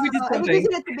know. We did I think we something. did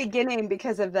it at the beginning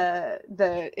because of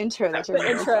the intro that you're The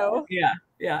intro. Yeah,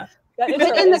 yeah. That Put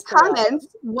intro in the is feral. comments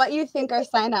what you think our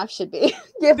sign off should be.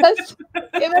 give us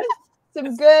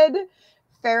some good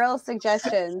feral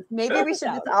suggestions. Maybe we should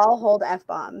just all hold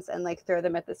F-bombs and like throw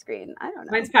them at the screen. I don't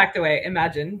know. Mine's packed away.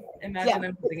 Imagine I'm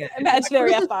holding it. Imaginary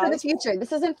This is for F-bombs. the future.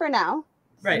 This isn't for now.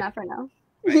 This Right. is not for now.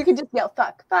 Right. You can just yell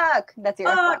fuck. That's your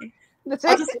F-bomb. That's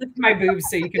I'll it. just lift my boobs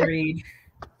so you can read.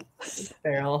 It's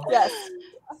feral. Yes.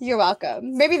 You're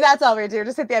welcome. Maybe that's all we do.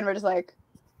 Just at the end, we're just like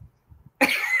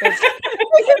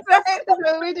that's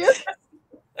what we do.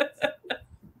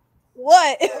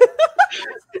 What?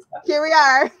 Here we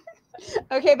are.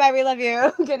 Okay, bye. We love you.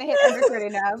 I'm gonna hit end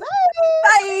recording now.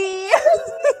 Bye.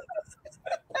 Bye.